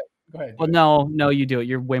yeah. it. Go ahead. Go ahead. Well, no, you do it.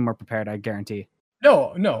 You're way more prepared, I guarantee.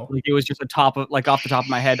 No. Like it was just off the top of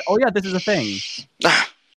my head. Oh yeah, this is a thing.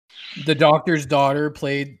 The Doctor's Daughter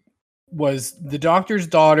the Doctor's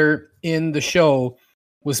Daughter in the show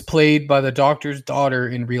was played by the Doctor's daughter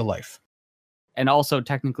in real life. And also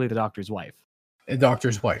technically the Doctor's wife. The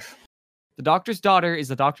Doctor's wife. The Doctor's daughter is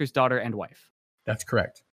the Doctor's daughter and wife. That's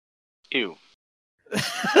correct. Ew.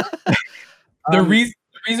 The reason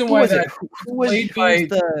why that who was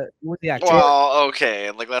the actor? Well,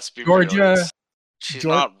 okay, like let's be Georgia. real. She's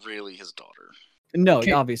not really his daughter. No,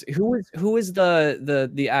 Okay. obviously. Who is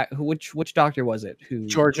which doctor was it?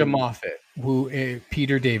 Georgia Moffat,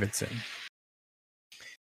 Peter Davidson.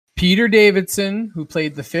 Peter Davidson, who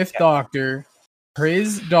played the Fifth Doctor,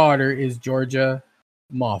 his daughter is Georgia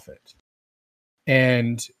Moffat.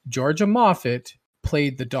 And Georgia Moffat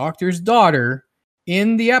played the Doctor's daughter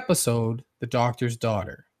in the episode The Doctor's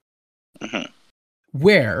Daughter,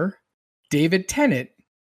 where David Tennant,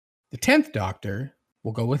 the 10th Doctor,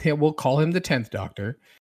 we'll go with him, we'll call him the 10th Doctor.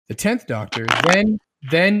 The 10th Doctor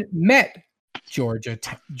then met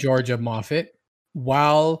Georgia Moffat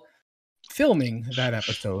while filming that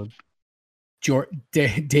episode.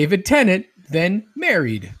 David Tennant then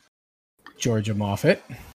married Georgia Moffat,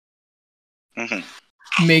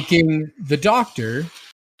 making the Doctor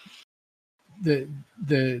the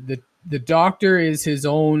Doctor is his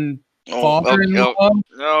own father-in-law.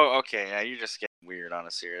 No, okay, yeah, you're just getting weird on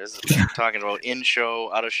us here. This is talking about in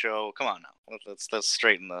show, out of show. Come on now, let's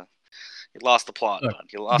straighten the. You lost the plot, bud.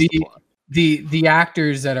 You lost the plot. The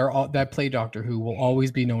actors that play Doctor Who will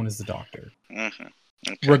always be known as the Doctor, okay.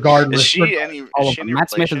 regardless. Is she any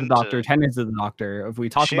Matt Smith is the Doctor. Tennant is the Doctor. If we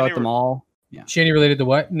talk about them all, yeah. She any related to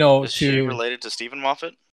what? No. Is she related to Stephen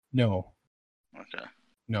Moffat? No. Okay.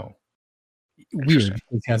 No. Weird.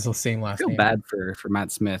 He has the same last name. I feel bad for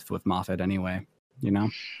Matt Smith with Moffat anyway. You know.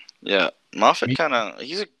 Yeah, Moffat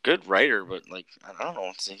he's a good writer, but like I don't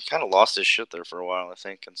know, he kind of lost his shit there for a while, I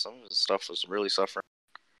think, and some of his stuff was really suffering.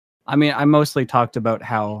 I mean, I mostly talked about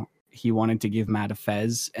how he wanted to give Matt a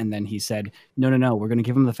fez, and then he said, "No, we're going to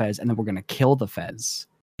give him the fez, and then we're going to kill the fez."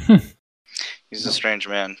 He's a strange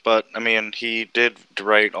man, but I mean, he did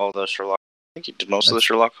write all the Sherlock. I think he did most of the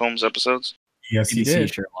Sherlock Holmes episodes. Yes, he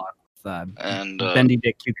did. Sherlock. And Bendy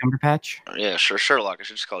Dick Cucumber Patch. Yeah, Sherlock. I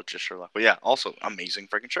should just call it just Sherlock. But yeah, also amazing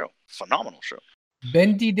freaking show, phenomenal show.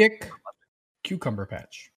 Bendy Dick Cucumber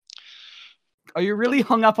Patch. Are you really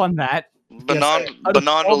hung up on that?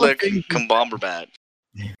 Bananalik Kumbomberbat.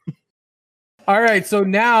 All right, so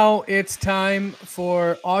now it's time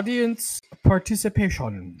for audience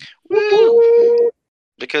participation. Woo!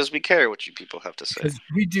 Because we care what you people have to say.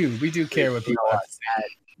 We do care what people have to say.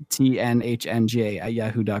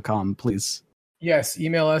 tnhnj@yahoo.com, please. Yes,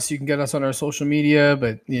 email us. You can get us on our social media,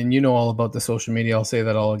 and you know all about the social media. I'll say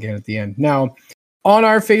that all again at the end. Now, on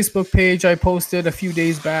our Facebook page, I posted a few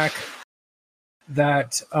days back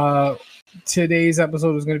that today's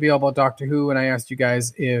episode was going to be all about Doctor Who, and I asked you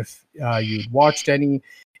guys if you'd watched any.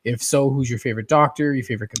 If so, who's your favorite Doctor, your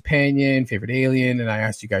favorite companion, favorite alien? And I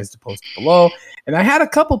asked you guys to post it below. And I had a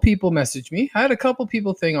couple people message me. I had a couple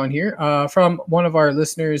people thing on here from one of our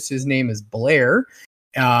listeners. His name is Blair.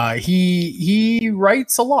 He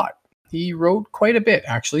writes a lot. He wrote quite a bit,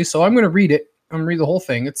 actually. So I'm going to read it. I'm going to read the whole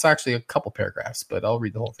thing. It's actually a couple paragraphs, but I'll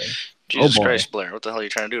read the whole thing. Jesus Christ, Blair. What the hell are you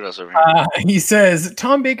trying to do to us over here? He says,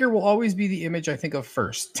 Tom Baker will always be the image I think of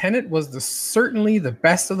first. Tennant was certainly the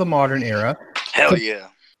best of the modern era. Hell yeah.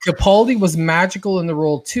 Capaldi was magical in the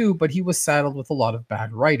role too, but he was saddled with a lot of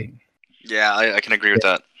bad writing. Yeah, I can agree with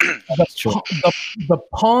that. The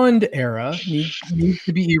Pond era needs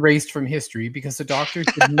to be erased from history because the Doctor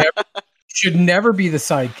should never be the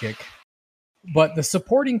sidekick. But the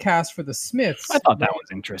supporting cast for the Smiths, I thought that was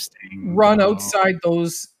interesting. Run outside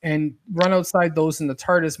those in the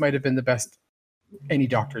TARDIS might have been the best any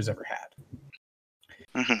Doctor's ever had.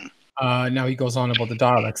 Mm-hmm. Now he goes on about the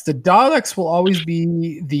Daleks. The Daleks will always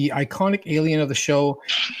be the iconic alien of the show.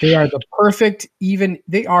 They are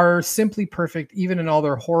they are simply perfect, even in all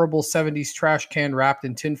their horrible 70s trash can wrapped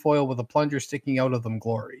in tinfoil with a plunger sticking out of them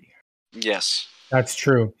glory. Yes. That's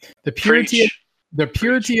true. The purity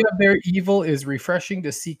of their evil is refreshing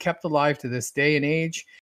to see kept alive to this day and age.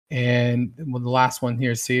 And the last one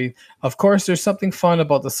here, see, of course, there's something fun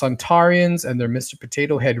about the Suntarians and their Mr.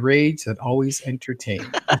 Potato Head rage that always entertain.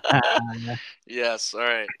 Yes, all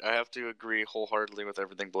right. I have to agree wholeheartedly with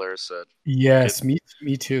everything Blair said. Yes, me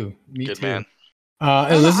too. Me Good too. Man.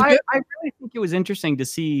 Elizabeth? I really think it was interesting to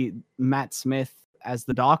see Matt Smith as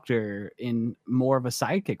the Doctor in more of a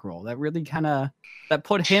sidekick role. That really that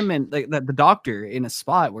put him in the Doctor in a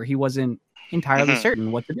spot where he wasn't entirely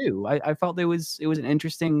certain what to do. I felt it was an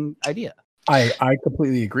interesting idea. I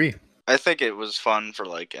completely agree. I think it was fun for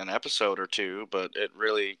like an episode or two, but it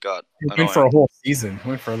really got It annoying. went for a whole season. It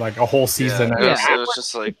went for like a whole season. Yeah, it was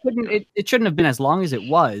just like it shouldn't have been as long as it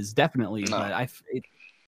was, definitely. No. But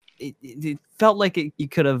it felt like you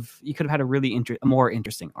could have had a really a more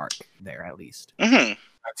interesting arc there at least. Mm-hmm.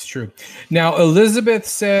 That's true. Now, Elizabeth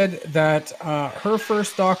said that her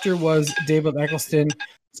first Doctor was David Eccleston,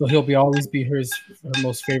 so he'll always be her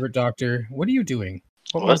most favorite Doctor. What are you doing?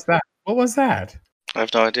 What was that? What was that? I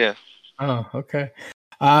have no idea. Oh, okay.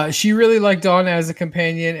 She really liked Donna as a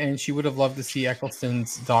companion, and she would have loved to see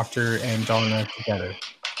Eccleston's Doctor and Donna together.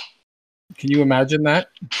 Can you imagine that?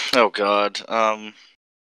 Oh God.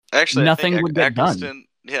 Actually, nothing would get Eccleston, done.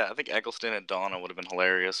 Yeah, I think Eccleston and Donna would have been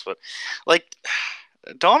hilarious, but like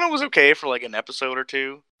Donna was okay for like an episode or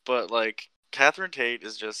two, but like Catherine Tate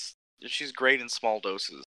she's great in small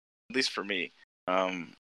doses, at least for me.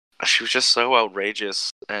 She was just so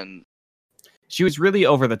outrageous, and she was really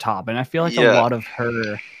over the top, and I feel like a lot of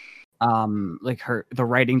her the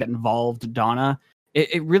writing that involved Donna,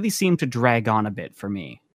 it really seemed to drag on a bit for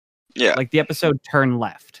me. Yeah, like the episode Turn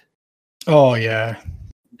Left. Oh yeah,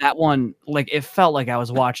 that one, like it felt like I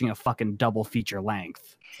was watching a fucking double feature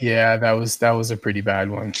length. Yeah, that was a pretty bad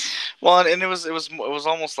one. Well, and it was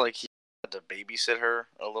almost like he had to babysit her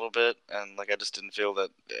a little bit, and like I just didn't feel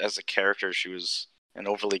that as a character she was an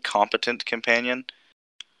overly competent companion.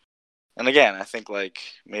 And again, I think like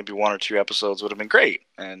maybe 1 or 2 episodes would have been great,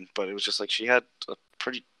 but it was just like she had a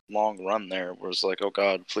pretty long run there where it's like, oh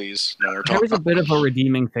God, please, no more talk. There was a bit of a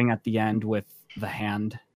redeeming thing at the end with the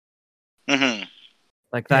hand. Mm-hmm.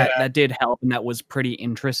 Like that did help, and that was pretty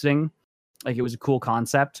interesting. Like it was a cool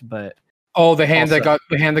concept, but the hand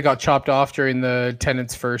that got chopped off during the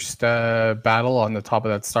Tennant's first battle on the top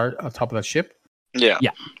of that ship. Yeah.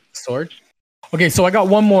 Sword. Okay, so I got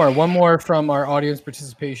one more from our audience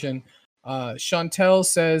participation. Chantel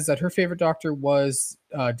says that her favorite Doctor was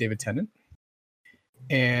David Tennant,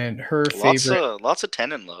 and her favorite lots of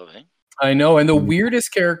Tennant love. Eh? I know, and the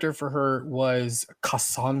weirdest character for her was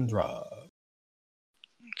Cassandra.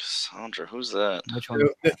 Cassandra, who's that? Which one?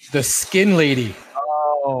 The skin lady.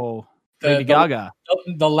 Oh, Lady Gaga.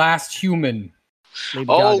 The last human. Lady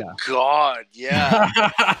Gaga. God,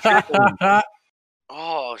 yeah.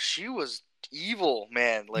 Oh, she was evil,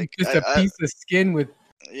 man. Like just a piece of skin with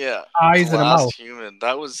eyes and a mouth. Human.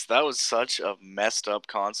 That was such a messed up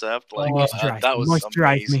concept. Like that was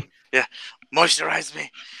moisturize amazing. Me. Yeah, moisturize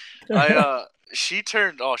me. She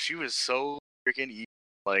was so freaking evil.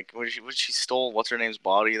 Like when she stole what's her name's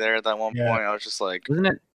body there at that one point, I was just like, wasn't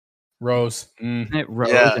it Rose? Isn't it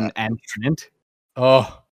Rose and Tennant?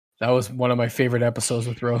 Oh, that was one of my favorite episodes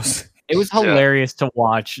with Rose. It was hilarious to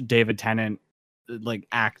watch David Tennant like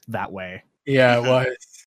act that way. Yeah, it was.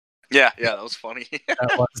 Yeah, that was funny.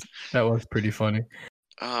 that was pretty funny.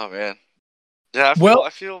 Oh man. Yeah, I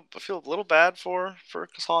feel a little bad for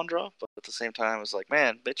Cassandra, but at the same time, it's like,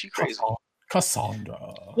 man, bet you crazy.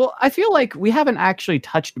 Cassandra. Well, I feel like we haven't actually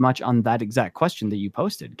touched much on that exact question that you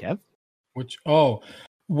posted, Kev.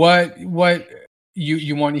 What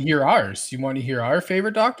you want to hear ours? You want to hear our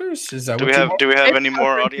favorite Doctors? Is that do we have any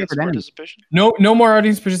more audience participation? No more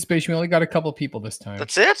audience participation. We only got a couple people this time.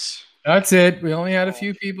 That's it? We only had a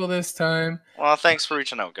few people this time. Well, thanks for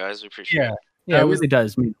reaching out, guys. We appreciate it. Yeah, it really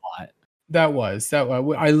does mean a lot. That was.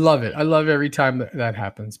 I love it. I love every time that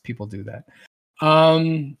happens. People do that.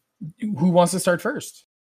 Who wants to start first?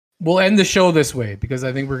 We'll end the show this way because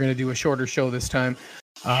I think we're going to do a shorter show this time.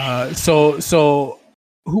 So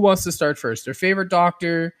who wants to start first? Their favorite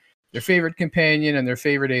Doctor, their favorite companion, and their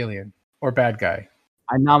favorite alien or bad guy.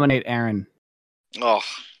 I nominate Aaron. Oh.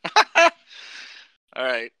 All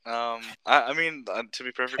right. I mean, to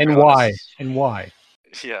be perfectly honest. And why?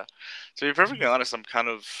 Yeah. To be perfectly honest, I'm kind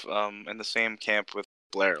of in the same camp with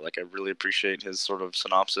Blair. Like, I really appreciate his sort of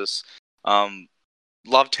synopsis.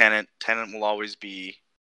 Love Tennant. Tennant will always be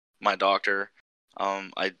my Doctor.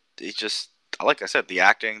 Like I said, the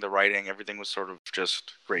acting, the writing, everything was sort of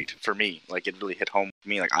just great for me. Like, it really hit home with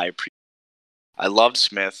me. Like, I loved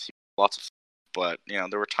Smith. Lots of, but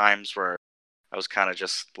there were times where I was kind of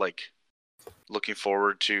just like looking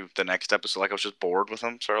forward to the next episode. Like, I was just bored with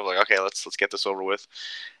him. Sort of like, okay, let's get this over with.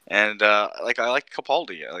 And I like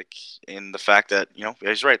Capaldi. like in the fact that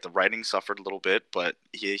he's right. The writing suffered a little bit, but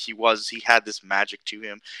he had this magic to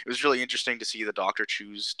him. It was really interesting to see the Doctor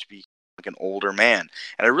choose to be like an older man,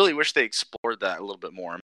 and I really wish they explored that a little bit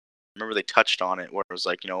more. I remember they touched on it where it was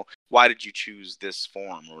like, why did you choose this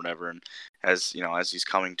form or whatever? And as he's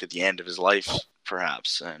coming to the end of his life,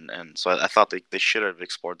 perhaps, and so I thought they should have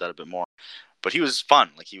explored that a bit more. But he was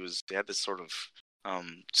fun. Like they had this sort of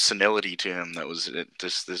senility to him that was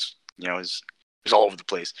this he's all over the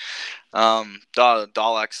place.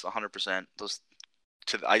 Daleks 100%.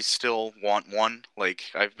 I still want one. Like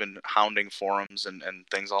I've been hounding forums and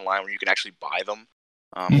things online where you can actually buy them.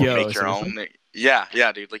 Make your own. Yeah,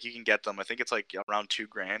 dude. Like you can get them. I think it's like around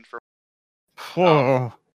 $2,000 for.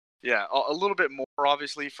 Yeah, a little bit more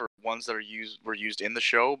obviously for ones that were used in the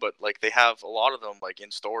show, but like they have a lot of them like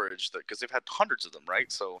in storage because they've had hundreds of them,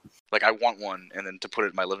 right? So like I want one, and then to put it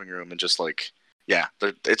in my living room and just like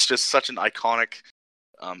it's just such an iconic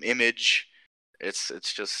image. It's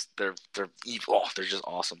just they're evil. They're just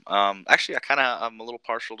awesome. Actually, I'm a little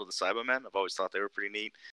partial to the Cybermen. I've always thought they were pretty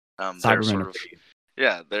neat. They're sort of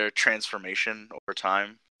their transformation over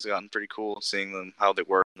time has gotten pretty cool. Seeing them how they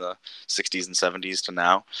were in the 60s and 70s to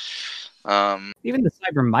now. Even the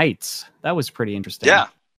Cybermites, that was pretty interesting. Yeah,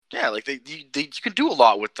 like you can do a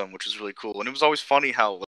lot with them, which is really cool. And it was always funny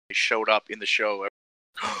how they showed up in the show.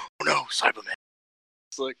 Oh no, Cybermen!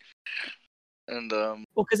 It's like. And well,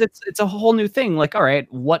 because it's a whole new thing. Like, all right,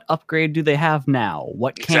 what upgrade do they have now?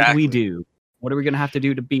 What can't we do? What are we gonna have to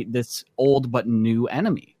do to beat this old but new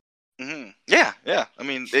enemy? Mm-hmm. Yeah. I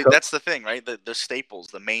mean, that's the thing, right? The staples,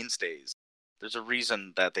 the mainstays. There's a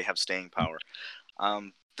reason that they have staying power.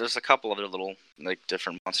 There's a couple other little like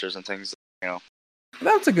different monsters and things.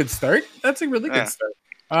 That's a good start. That's a really good start.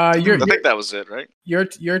 I think that was it, right?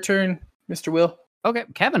 Your turn, Mr. Will. Okay,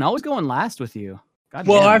 Kevin, always going last with you. God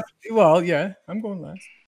yeah, I'm going last.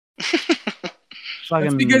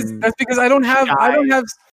 That's because I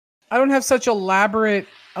don't have such elaborate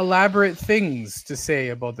things to say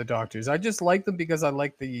about the Doctors. I just like them because I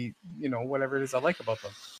like the whatever it is I like about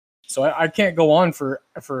them. So I can't go on for.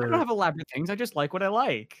 I don't have elaborate things. I just like what I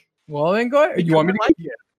like. Well, then go ahead. You want me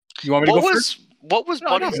to go first? What was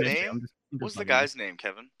Buddy's name? What was the guy's name,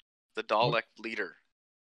 Kevin? The Dalek leader.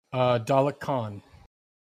 Dalek Khan.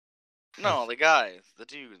 No, the guy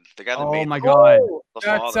that made. Oh my god!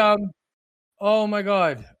 That's oh my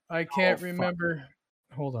god! I can't remember.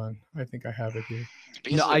 Hold on, I think I have it here.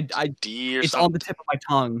 No, D or it's something. on the tip of my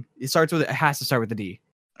tongue. It has to start with a D.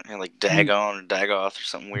 Yeah, like Dagon or Dagoth or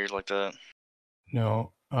something weird like that.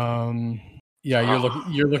 No. Yeah,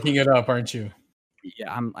 you're looking it up, aren't you?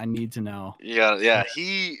 Yeah, I need to know. Yeah.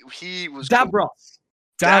 He was Davros.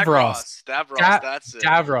 Davros. That's it.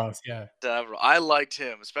 Davros. Yeah. Davros. I liked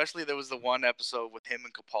him, especially there was the one episode with him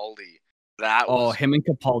and Capaldi. Him and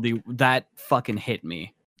Capaldi. That fucking hit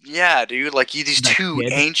me. Yeah, dude. Like these two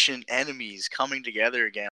ancient enemies coming together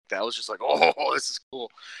again. That was just like, oh, this is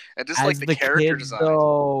cool. And just like the character design.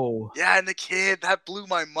 Though. Yeah, and the kid, that blew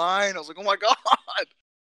my mind. I was like, oh my god.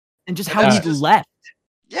 And just how he left.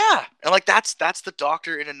 Yeah, and like that's the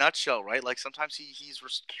Doctor in a nutshell, right? Like sometimes he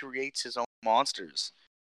creates his own monsters,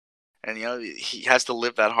 and he has to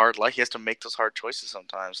live that hard life. He has to make those hard choices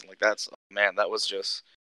sometimes, and like that was just.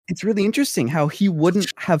 It's really interesting how he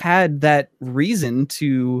wouldn't have had that reason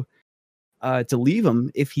to leave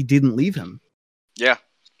him if he didn't leave him. Yeah,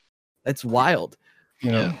 that's wild.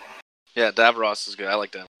 Yeah, Davros is good. I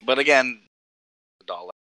like that, but again, the Dalek.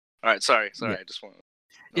 All right, sorry. Yeah. I just want.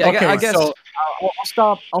 Yeah, okay, I guess so,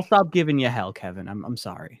 I'll stop giving you hell, Kevin. I'm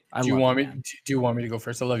sorry. Do you want me to go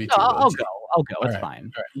first? I love you too. No, I'll go. It's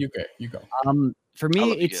fine. All right, you go. For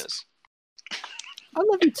me, it's. I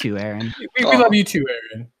love you too, Aaron. We love you too,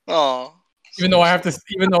 Aaron. Oh. Even though I have to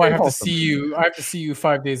see you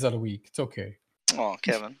 5 days out of the week. It's okay. Oh,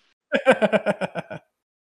 Kevin.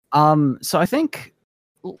 So I think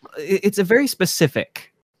it's a very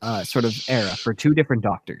specific sort of era for two different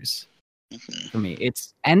Doctors. Mm-hmm. For me,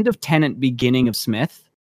 it's end of Tennant, beginning of Smith.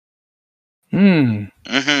 Mm-hmm.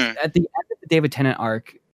 At the end of the David Tennant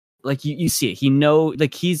arc, like you see it.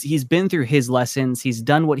 He's been through his lessons. He's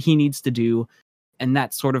done what he needs to do, and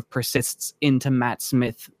that sort of persists into Matt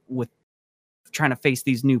Smith with trying to face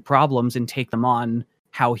these new problems and take them on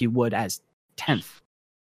how he would as 10th.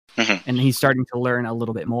 Mm-hmm. And he's starting to learn a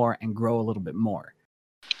little bit more and grow a little bit more.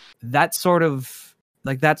 That sort of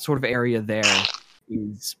area there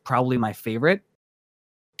is probably my favorite.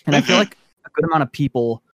 And I feel like a good amount of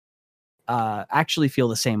people actually feel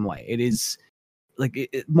the same way. It is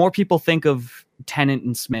like more people think of Tennant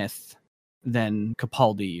and Smith than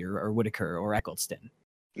Capaldi or Whittaker or Eccleston.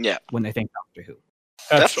 Yeah. When they think Doctor Who.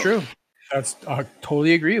 That's true. That's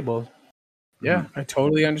totally agreeable. Yeah, I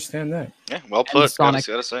totally understand that. Yeah, well put.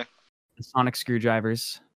 Gotta say. The sonic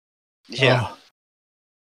screwdrivers. Yeah.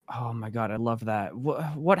 Oh my god, I love that.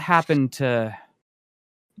 What happened to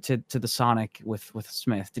to the Sonic with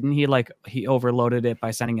Smith? Didn't he he overloaded it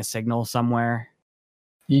by sending a signal somewhere?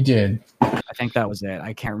 He did. I think that was it.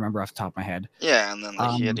 I can't remember off the top of my head. Yeah, and then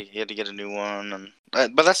he had to get a new one, and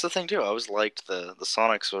but that's the thing too. I always liked the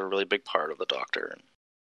Sonics were a really big part of the Doctor.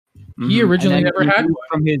 He originally never had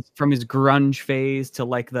one. From his grunge phase to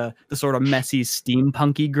like the sort of messy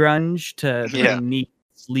steampunky grunge to the neat,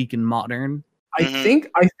 sleek, and modern. I think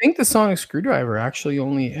the sonic screwdriver actually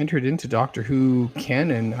only entered into Doctor Who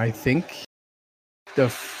canon. I think the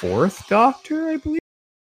 4th Doctor, I believe.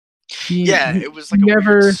 It was like a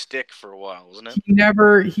weird stick for a while, wasn't it?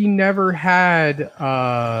 He never had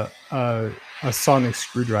a sonic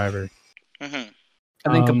screwdriver. Mm-hmm.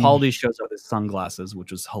 I think Capaldi shows up with sunglasses,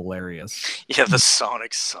 which was hilarious. Yeah, the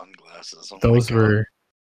Sonic sunglasses. Those were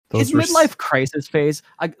his midlife crisis phase.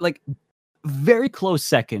 Very close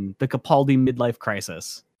second, the Capaldi midlife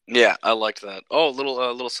crisis. Yeah, I liked that. Oh,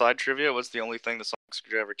 little side trivia. What's the only thing the Sonic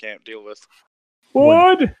screwdriver can't deal with?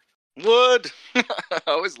 Wood. I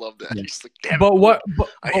always loved that. Yeah. He's like, damn But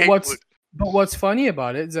it, what's funny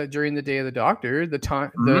about it is that during the Day of the Doctor,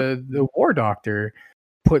 the War Doctor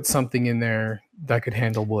put something in there that could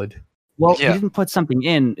handle wood. Well, he didn't put something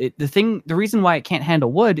in. The reason why it can't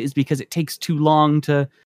handle wood is because it takes too long to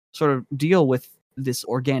sort of deal with this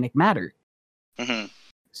organic matter. Mm-hmm.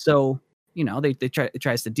 So, it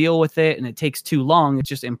tries to deal with it, and it takes too long. It's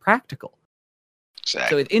just impractical.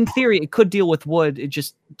 Exactly. So, in theory, it could deal with wood. It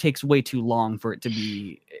just takes way too long for it to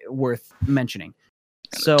be worth mentioning.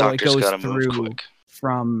 And so it goes through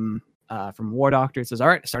from War Doctor. It says, "All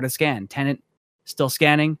right, start a scan. Tennant still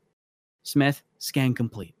scanning. Smith, scan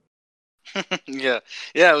complete." yeah,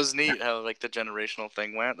 it was neat how the generational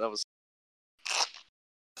thing went. That was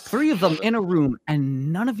 3 of them in a room,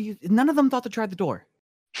 and none of them thought to try the door.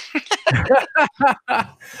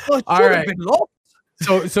 All right.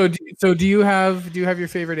 So do you have your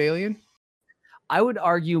favorite alien? I would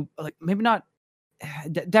argue, maybe not.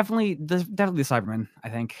 Definitely the Cybermen. I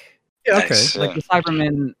think. Yeah, okay. Nice. The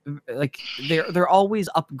Cybermen, they're always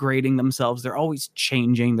upgrading themselves. They're always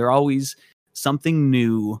changing. They're always something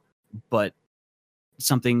new, but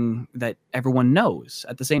something that everyone knows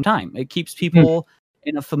at the same time. It keeps people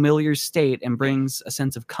in a familiar state and brings a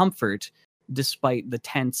sense of comfort despite the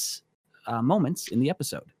tense moments in the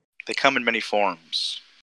episode. They come in many forms.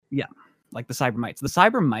 Yeah, like the Cybermites. The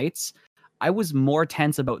Cybermites, I was more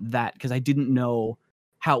tense about that because I didn't know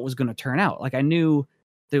how it was going to turn out. I knew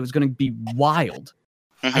that it was going to be wild.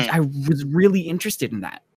 Mm-hmm. I was really interested in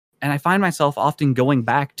that. And I find myself often going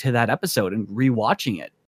back to that episode and rewatching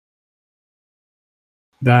it.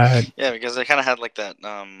 Because they kind of had that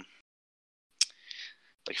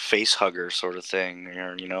face hugger sort of thing,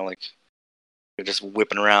 or they're just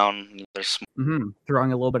whipping around. They're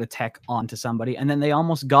throwing a little bit of tech onto somebody, and then they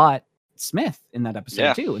almost got Smith in that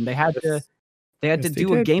episode too, and they had to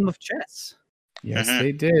do a game of chess. Yes,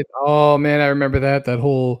 they did. Oh man, I remember that. That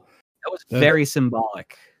was very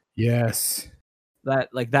symbolic. Yes, that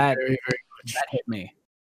very, very much. That hit me.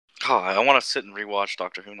 Oh, I want to sit and rewatch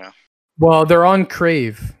Doctor Who now. Well, they're on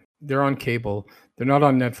Crave. They're on cable. They're not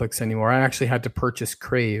on Netflix anymore. I actually had to purchase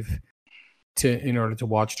Crave in order to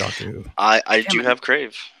watch Doctor Who. I do have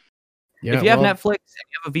Crave. Yeah, if you have Netflix and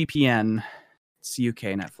you have a VPN, it's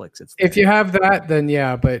UK Netflix. If you have that, then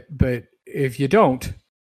yeah. But if you don't,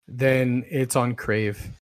 then it's on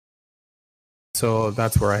Crave. So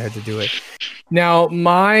that's where I had to do it. Now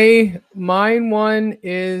mine one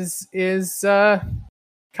is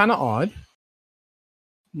kind of odd.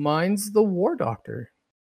 Mine's the War Doctor.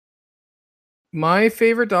 My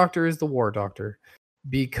favorite Doctor is the War Doctor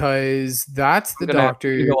because that's the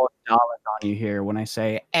Doctor. I'm gonna go on you here when I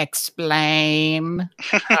say explain.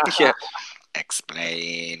 Yeah,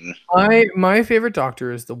 explain. My favorite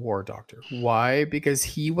Doctor is the War Doctor. Why? Because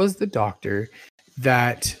he was the Doctor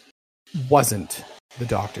that wasn't the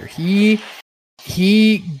Doctor. He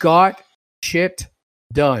got shit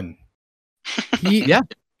done.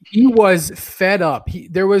 He was fed up.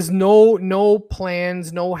 There was no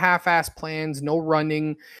plans, no half-ass plans, no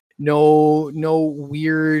running, no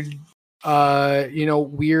weird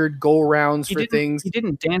weird go-arounds for things. He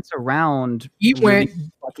didn't dance around. He went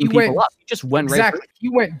up. He just went exactly. Right. He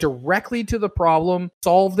went directly to the problem,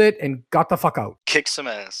 solved it, and got the fuck out. Kicked some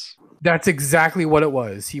ass. That's exactly what it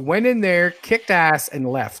was. He went in there, kicked ass, and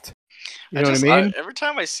left. You know what I mean? Every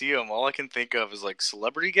time I see him, all I can think of is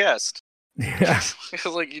celebrity guest. Yeah.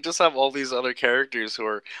 Because you just have all these other characters who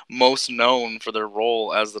are most known for their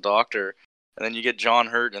role as the Doctor, And then you get John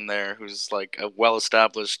Hurt in there, who's like a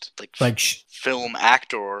well-established Like film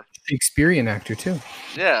actor. Shakespearean actor too.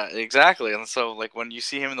 Yeah, exactly. And so like when you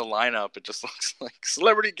see him in the lineup, it just looks like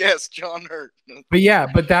celebrity guest John Hurt.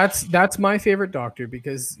 But that's my favorite Doctor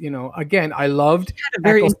because again I loved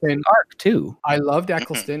very Eccleston. arc too. I loved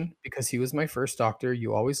Eccleston because he was my first Doctor.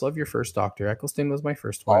 You always love your first Doctor. Eccleston was my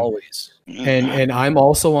first one. Always. And I'm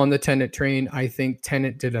also on the Tennant train. I think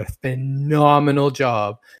Tennant did a phenomenal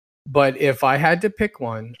job. But if I had to pick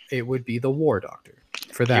one, it would be the War Doctor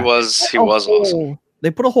for that. He was awesome.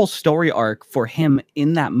 They put a whole story arc for him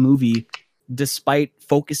in that movie, despite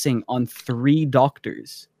focusing on 3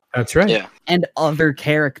 doctors. That's right. Yeah. And other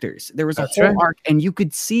characters. There was a whole arc, and you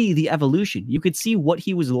could see the evolution. You could see what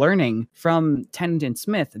he was learning from Tennant and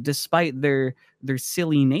Smith, despite their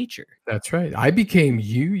silly nature. That's right. I became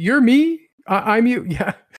you. You're me. I'm you.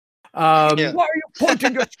 Yeah. Why are you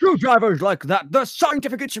pointing your screwdrivers like that? They're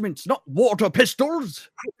scientific instruments, not water pistols.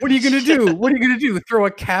 What are you gonna do? What are you gonna do?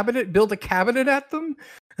 Build a cabinet at them?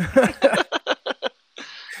 I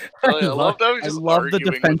love the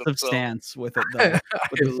defensive stance with it though.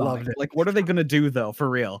 I loved it. Like, what are they gonna do though? For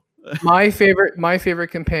real? My favorite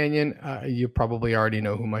companion. You probably already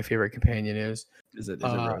know who my favorite companion is. Is it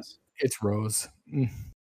Rose? It's Rose.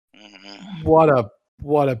 Mm-hmm. What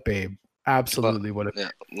a babe. Absolutely, what a babe.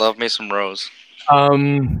 Love me some Rose.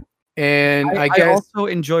 And I guess I also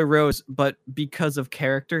enjoy Rose, but because of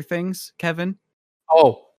character things, Kevin.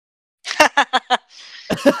 Oh.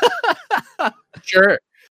 Sure.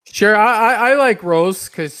 I like Rose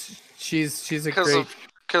because she's a great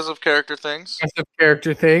because of character things. Because of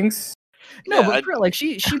character things. No, but for real, like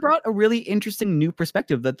she brought a really interesting new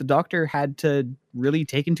perspective that the Doctor had to really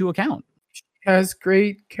take into account. She has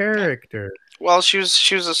great character. Well, she was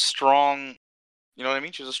a strong, you know what I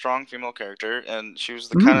mean? She was a strong female character, and she was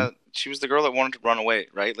the she was the girl that wanted to run away,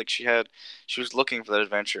 right? Like she was looking for that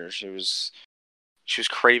adventure. She was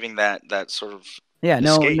craving that sort of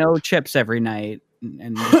escape. no chips every night,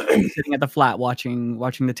 and sitting at the flat watching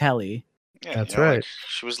the telly. Yeah, that's right. Like,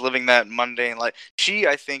 she was living that mundane life. She,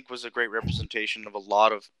 I think, was a great representation of a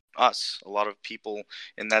lot of us, a lot of people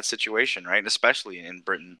in that situation, right? Especially in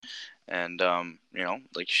Britain. And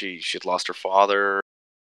like she had lost her father,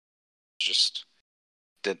 just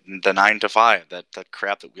the 9 to 5, that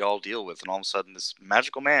crap that we all deal with, and all of a sudden this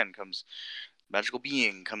magical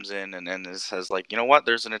being comes in and says like, you know what?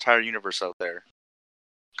 There's an entire universe out there.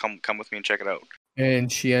 Come with me and check it out.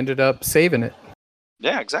 And she ended up saving it.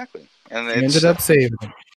 Yeah, exactly. And she ended up saving it.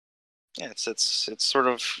 Yeah, it's sort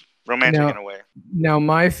of romantic in a way. Now,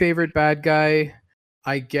 my favorite bad guy,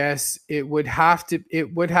 I guess it would have to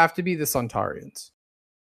be the Sontarans.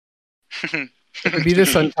 It would be the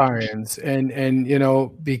Sontarans,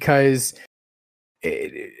 and because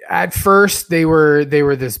at first they were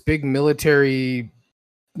this big military,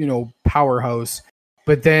 powerhouse,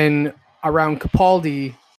 but then around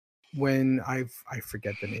Capaldi, when I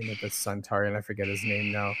forget the name of the Sontaran, I forget his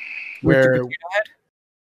name now. Mr.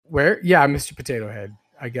 Potato Head.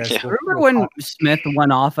 I guess. Yeah. Remember when Smith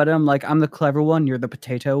went off at him like, I'm the clever one, you're the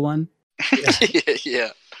potato one?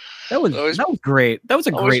 Yeah. That was great. That was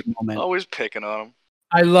a great moment. Always picking on him.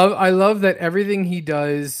 I love that everything he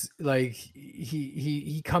does, like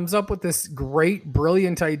he comes up with this great,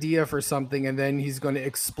 brilliant idea for something, and then he's going to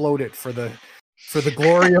explode it for the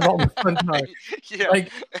glory of all the fun time. Yeah.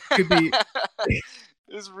 Like, could be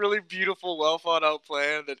this really beautiful, well thought out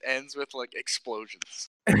plan that ends with like explosions.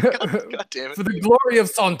 God damn it! For the glory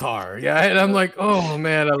of Sontar, yeah. And I'm like, oh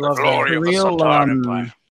man, I love the glory of the Sontar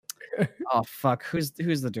Empire. Oh fuck, who's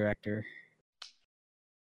the director?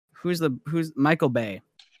 Who's Michael Bay?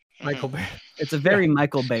 Michael Bay. It's a very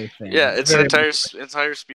Michael Bay thing. Yeah, it's an entire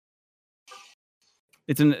speech.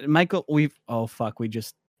 It's an Michael. We out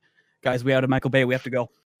of Michael Bay. We have to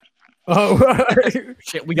go. Oh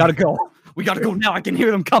shit, we gotta go. We gotta go now. I can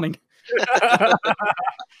hear them coming.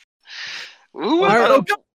 What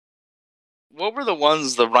were the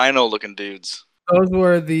ones, the rhino-looking dudes? Those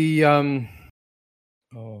were the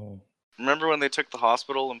Remember when they took the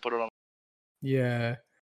hospital and put it on? Yeah.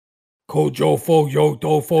 Kojo fo yo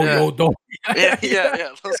do fo yo do. Yeah.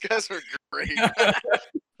 Those guys were great.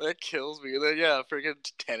 That kills me. And then freaking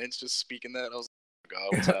Tennant's just speaking that. I was like, oh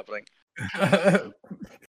God, what's happening?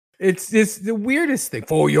 It's the weirdest thing.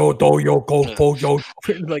 Fo yo do yo go fo yo.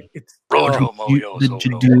 Like it's Rojo Moyo. The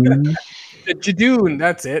Jadoon. The Jadoon,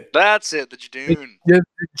 that's it. The Jadoon. The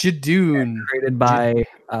Jadoon. Created by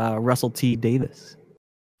Russell T. Davis.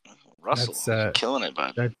 Russell, killing it,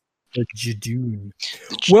 bud. That's the Jadoon.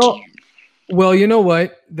 Well, you know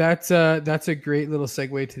what? That's a great little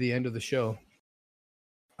segue to the end of the show.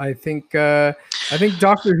 I think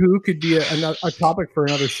Doctor Who could be a topic for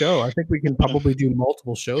another show. I think we can probably do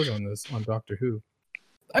multiple shows on this on Doctor Who.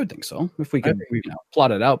 I would think so if we could plot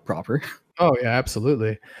it out proper. Oh yeah,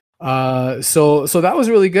 absolutely. So that was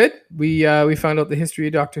really good. We found out the history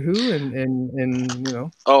of Doctor Who and you know.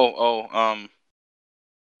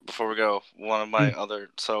 Before we go, one of my other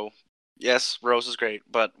yes, Rose is great,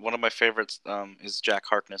 but one of my favorites is Jack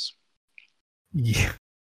Harkness. Yeah.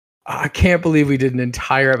 I can't believe we did an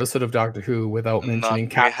entire episode of Doctor Who without mentioning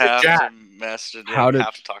Captain Jack. We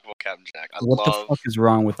have to talk about Captain Jack. What the fuck is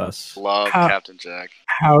wrong with us? Captain Jack.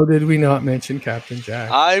 How did we not mention Captain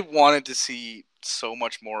Jack? I wanted to see so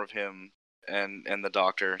much more of him and the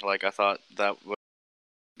Doctor. Like, I thought that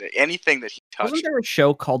anything that he touched. Wasn't there a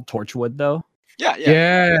show called Torchwood though?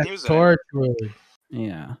 Yeah. He was Torchwood.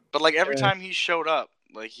 Yeah. But like every time he showed up,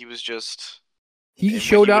 like he was just he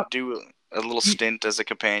showed up. Would do a little stint as a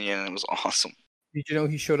companion, and it was awesome. Did you know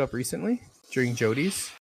he showed up recently during Jodie's?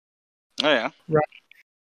 Oh yeah, right.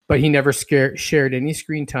 But he never shared any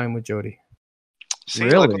screen time with Jodie. See,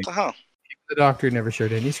 really? Like, what the hell? The Doctor never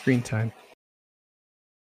shared any screen time.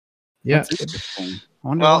 Yeah.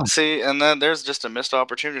 Well, see, and then there's just a missed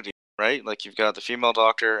opportunity, right? Like you've got the female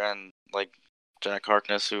Doctor and like Jack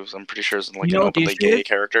Harkness, who I'm pretty sure is like an openly gay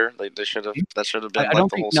character. Like they should have been the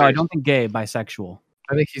whole series. I don't think gay, bisexual.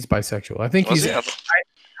 I think he's bisexual. I think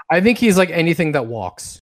I think he's like anything that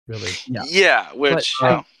walks, really. Yeah, which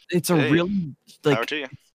it's a really like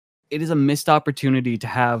it is a missed opportunity to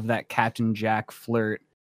have that Captain Jack flirt,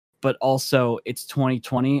 but also it's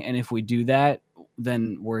 2020, and if we do that,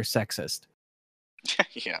 then we're sexist.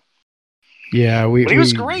 Yeah, but he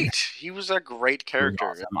was great. He was a great character.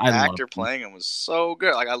 Awesome. The actor playing him was so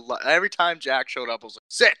good. Like every time Jack showed up, I was like,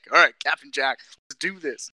 sick. All right, Captain Jack, let's do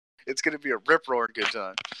this. It's gonna be a rip roaring good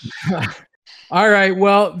time. All right.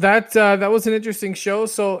 Well, that was an interesting show.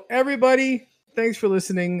 So everybody, thanks for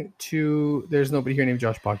listening to There's Nobody Here Named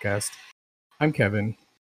Josh podcast. I'm Kevin.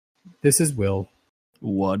 This is Will.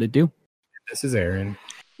 What it do? This is Aaron.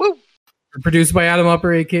 Woo! We're produced by Adam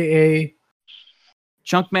Upper, aka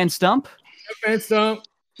Chunkman Stump. Chunkman Stump.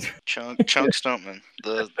 Chunk Stumpman.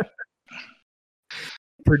 The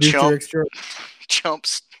producer extra.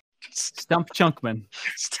 Chumps. Stump Chunkman.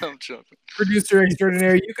 Producer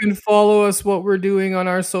extraordinaire. You can follow us what we're doing on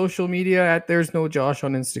our social media at There's No Josh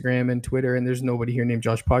on Instagram and Twitter, and There's Nobody Here Named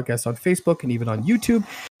Josh podcast on Facebook and even on YouTube.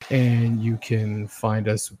 And you can find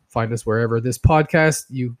us wherever this podcast,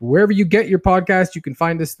 wherever you get your podcast, you can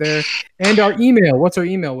find us there. And our email. What's our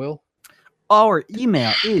email, Will? Our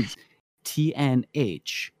email is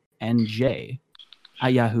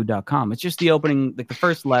tnhnj@yahoo.com. It's just the opening, like the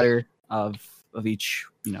first letter of each,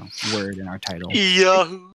 word in our title.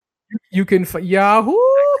 Yahoo. You can Yahoo.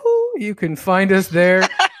 You can find us there.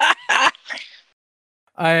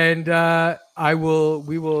 And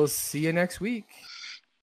we will see you next week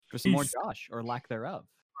for some more Josh or lack thereof.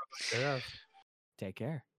 Take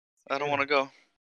care. I don't want to go.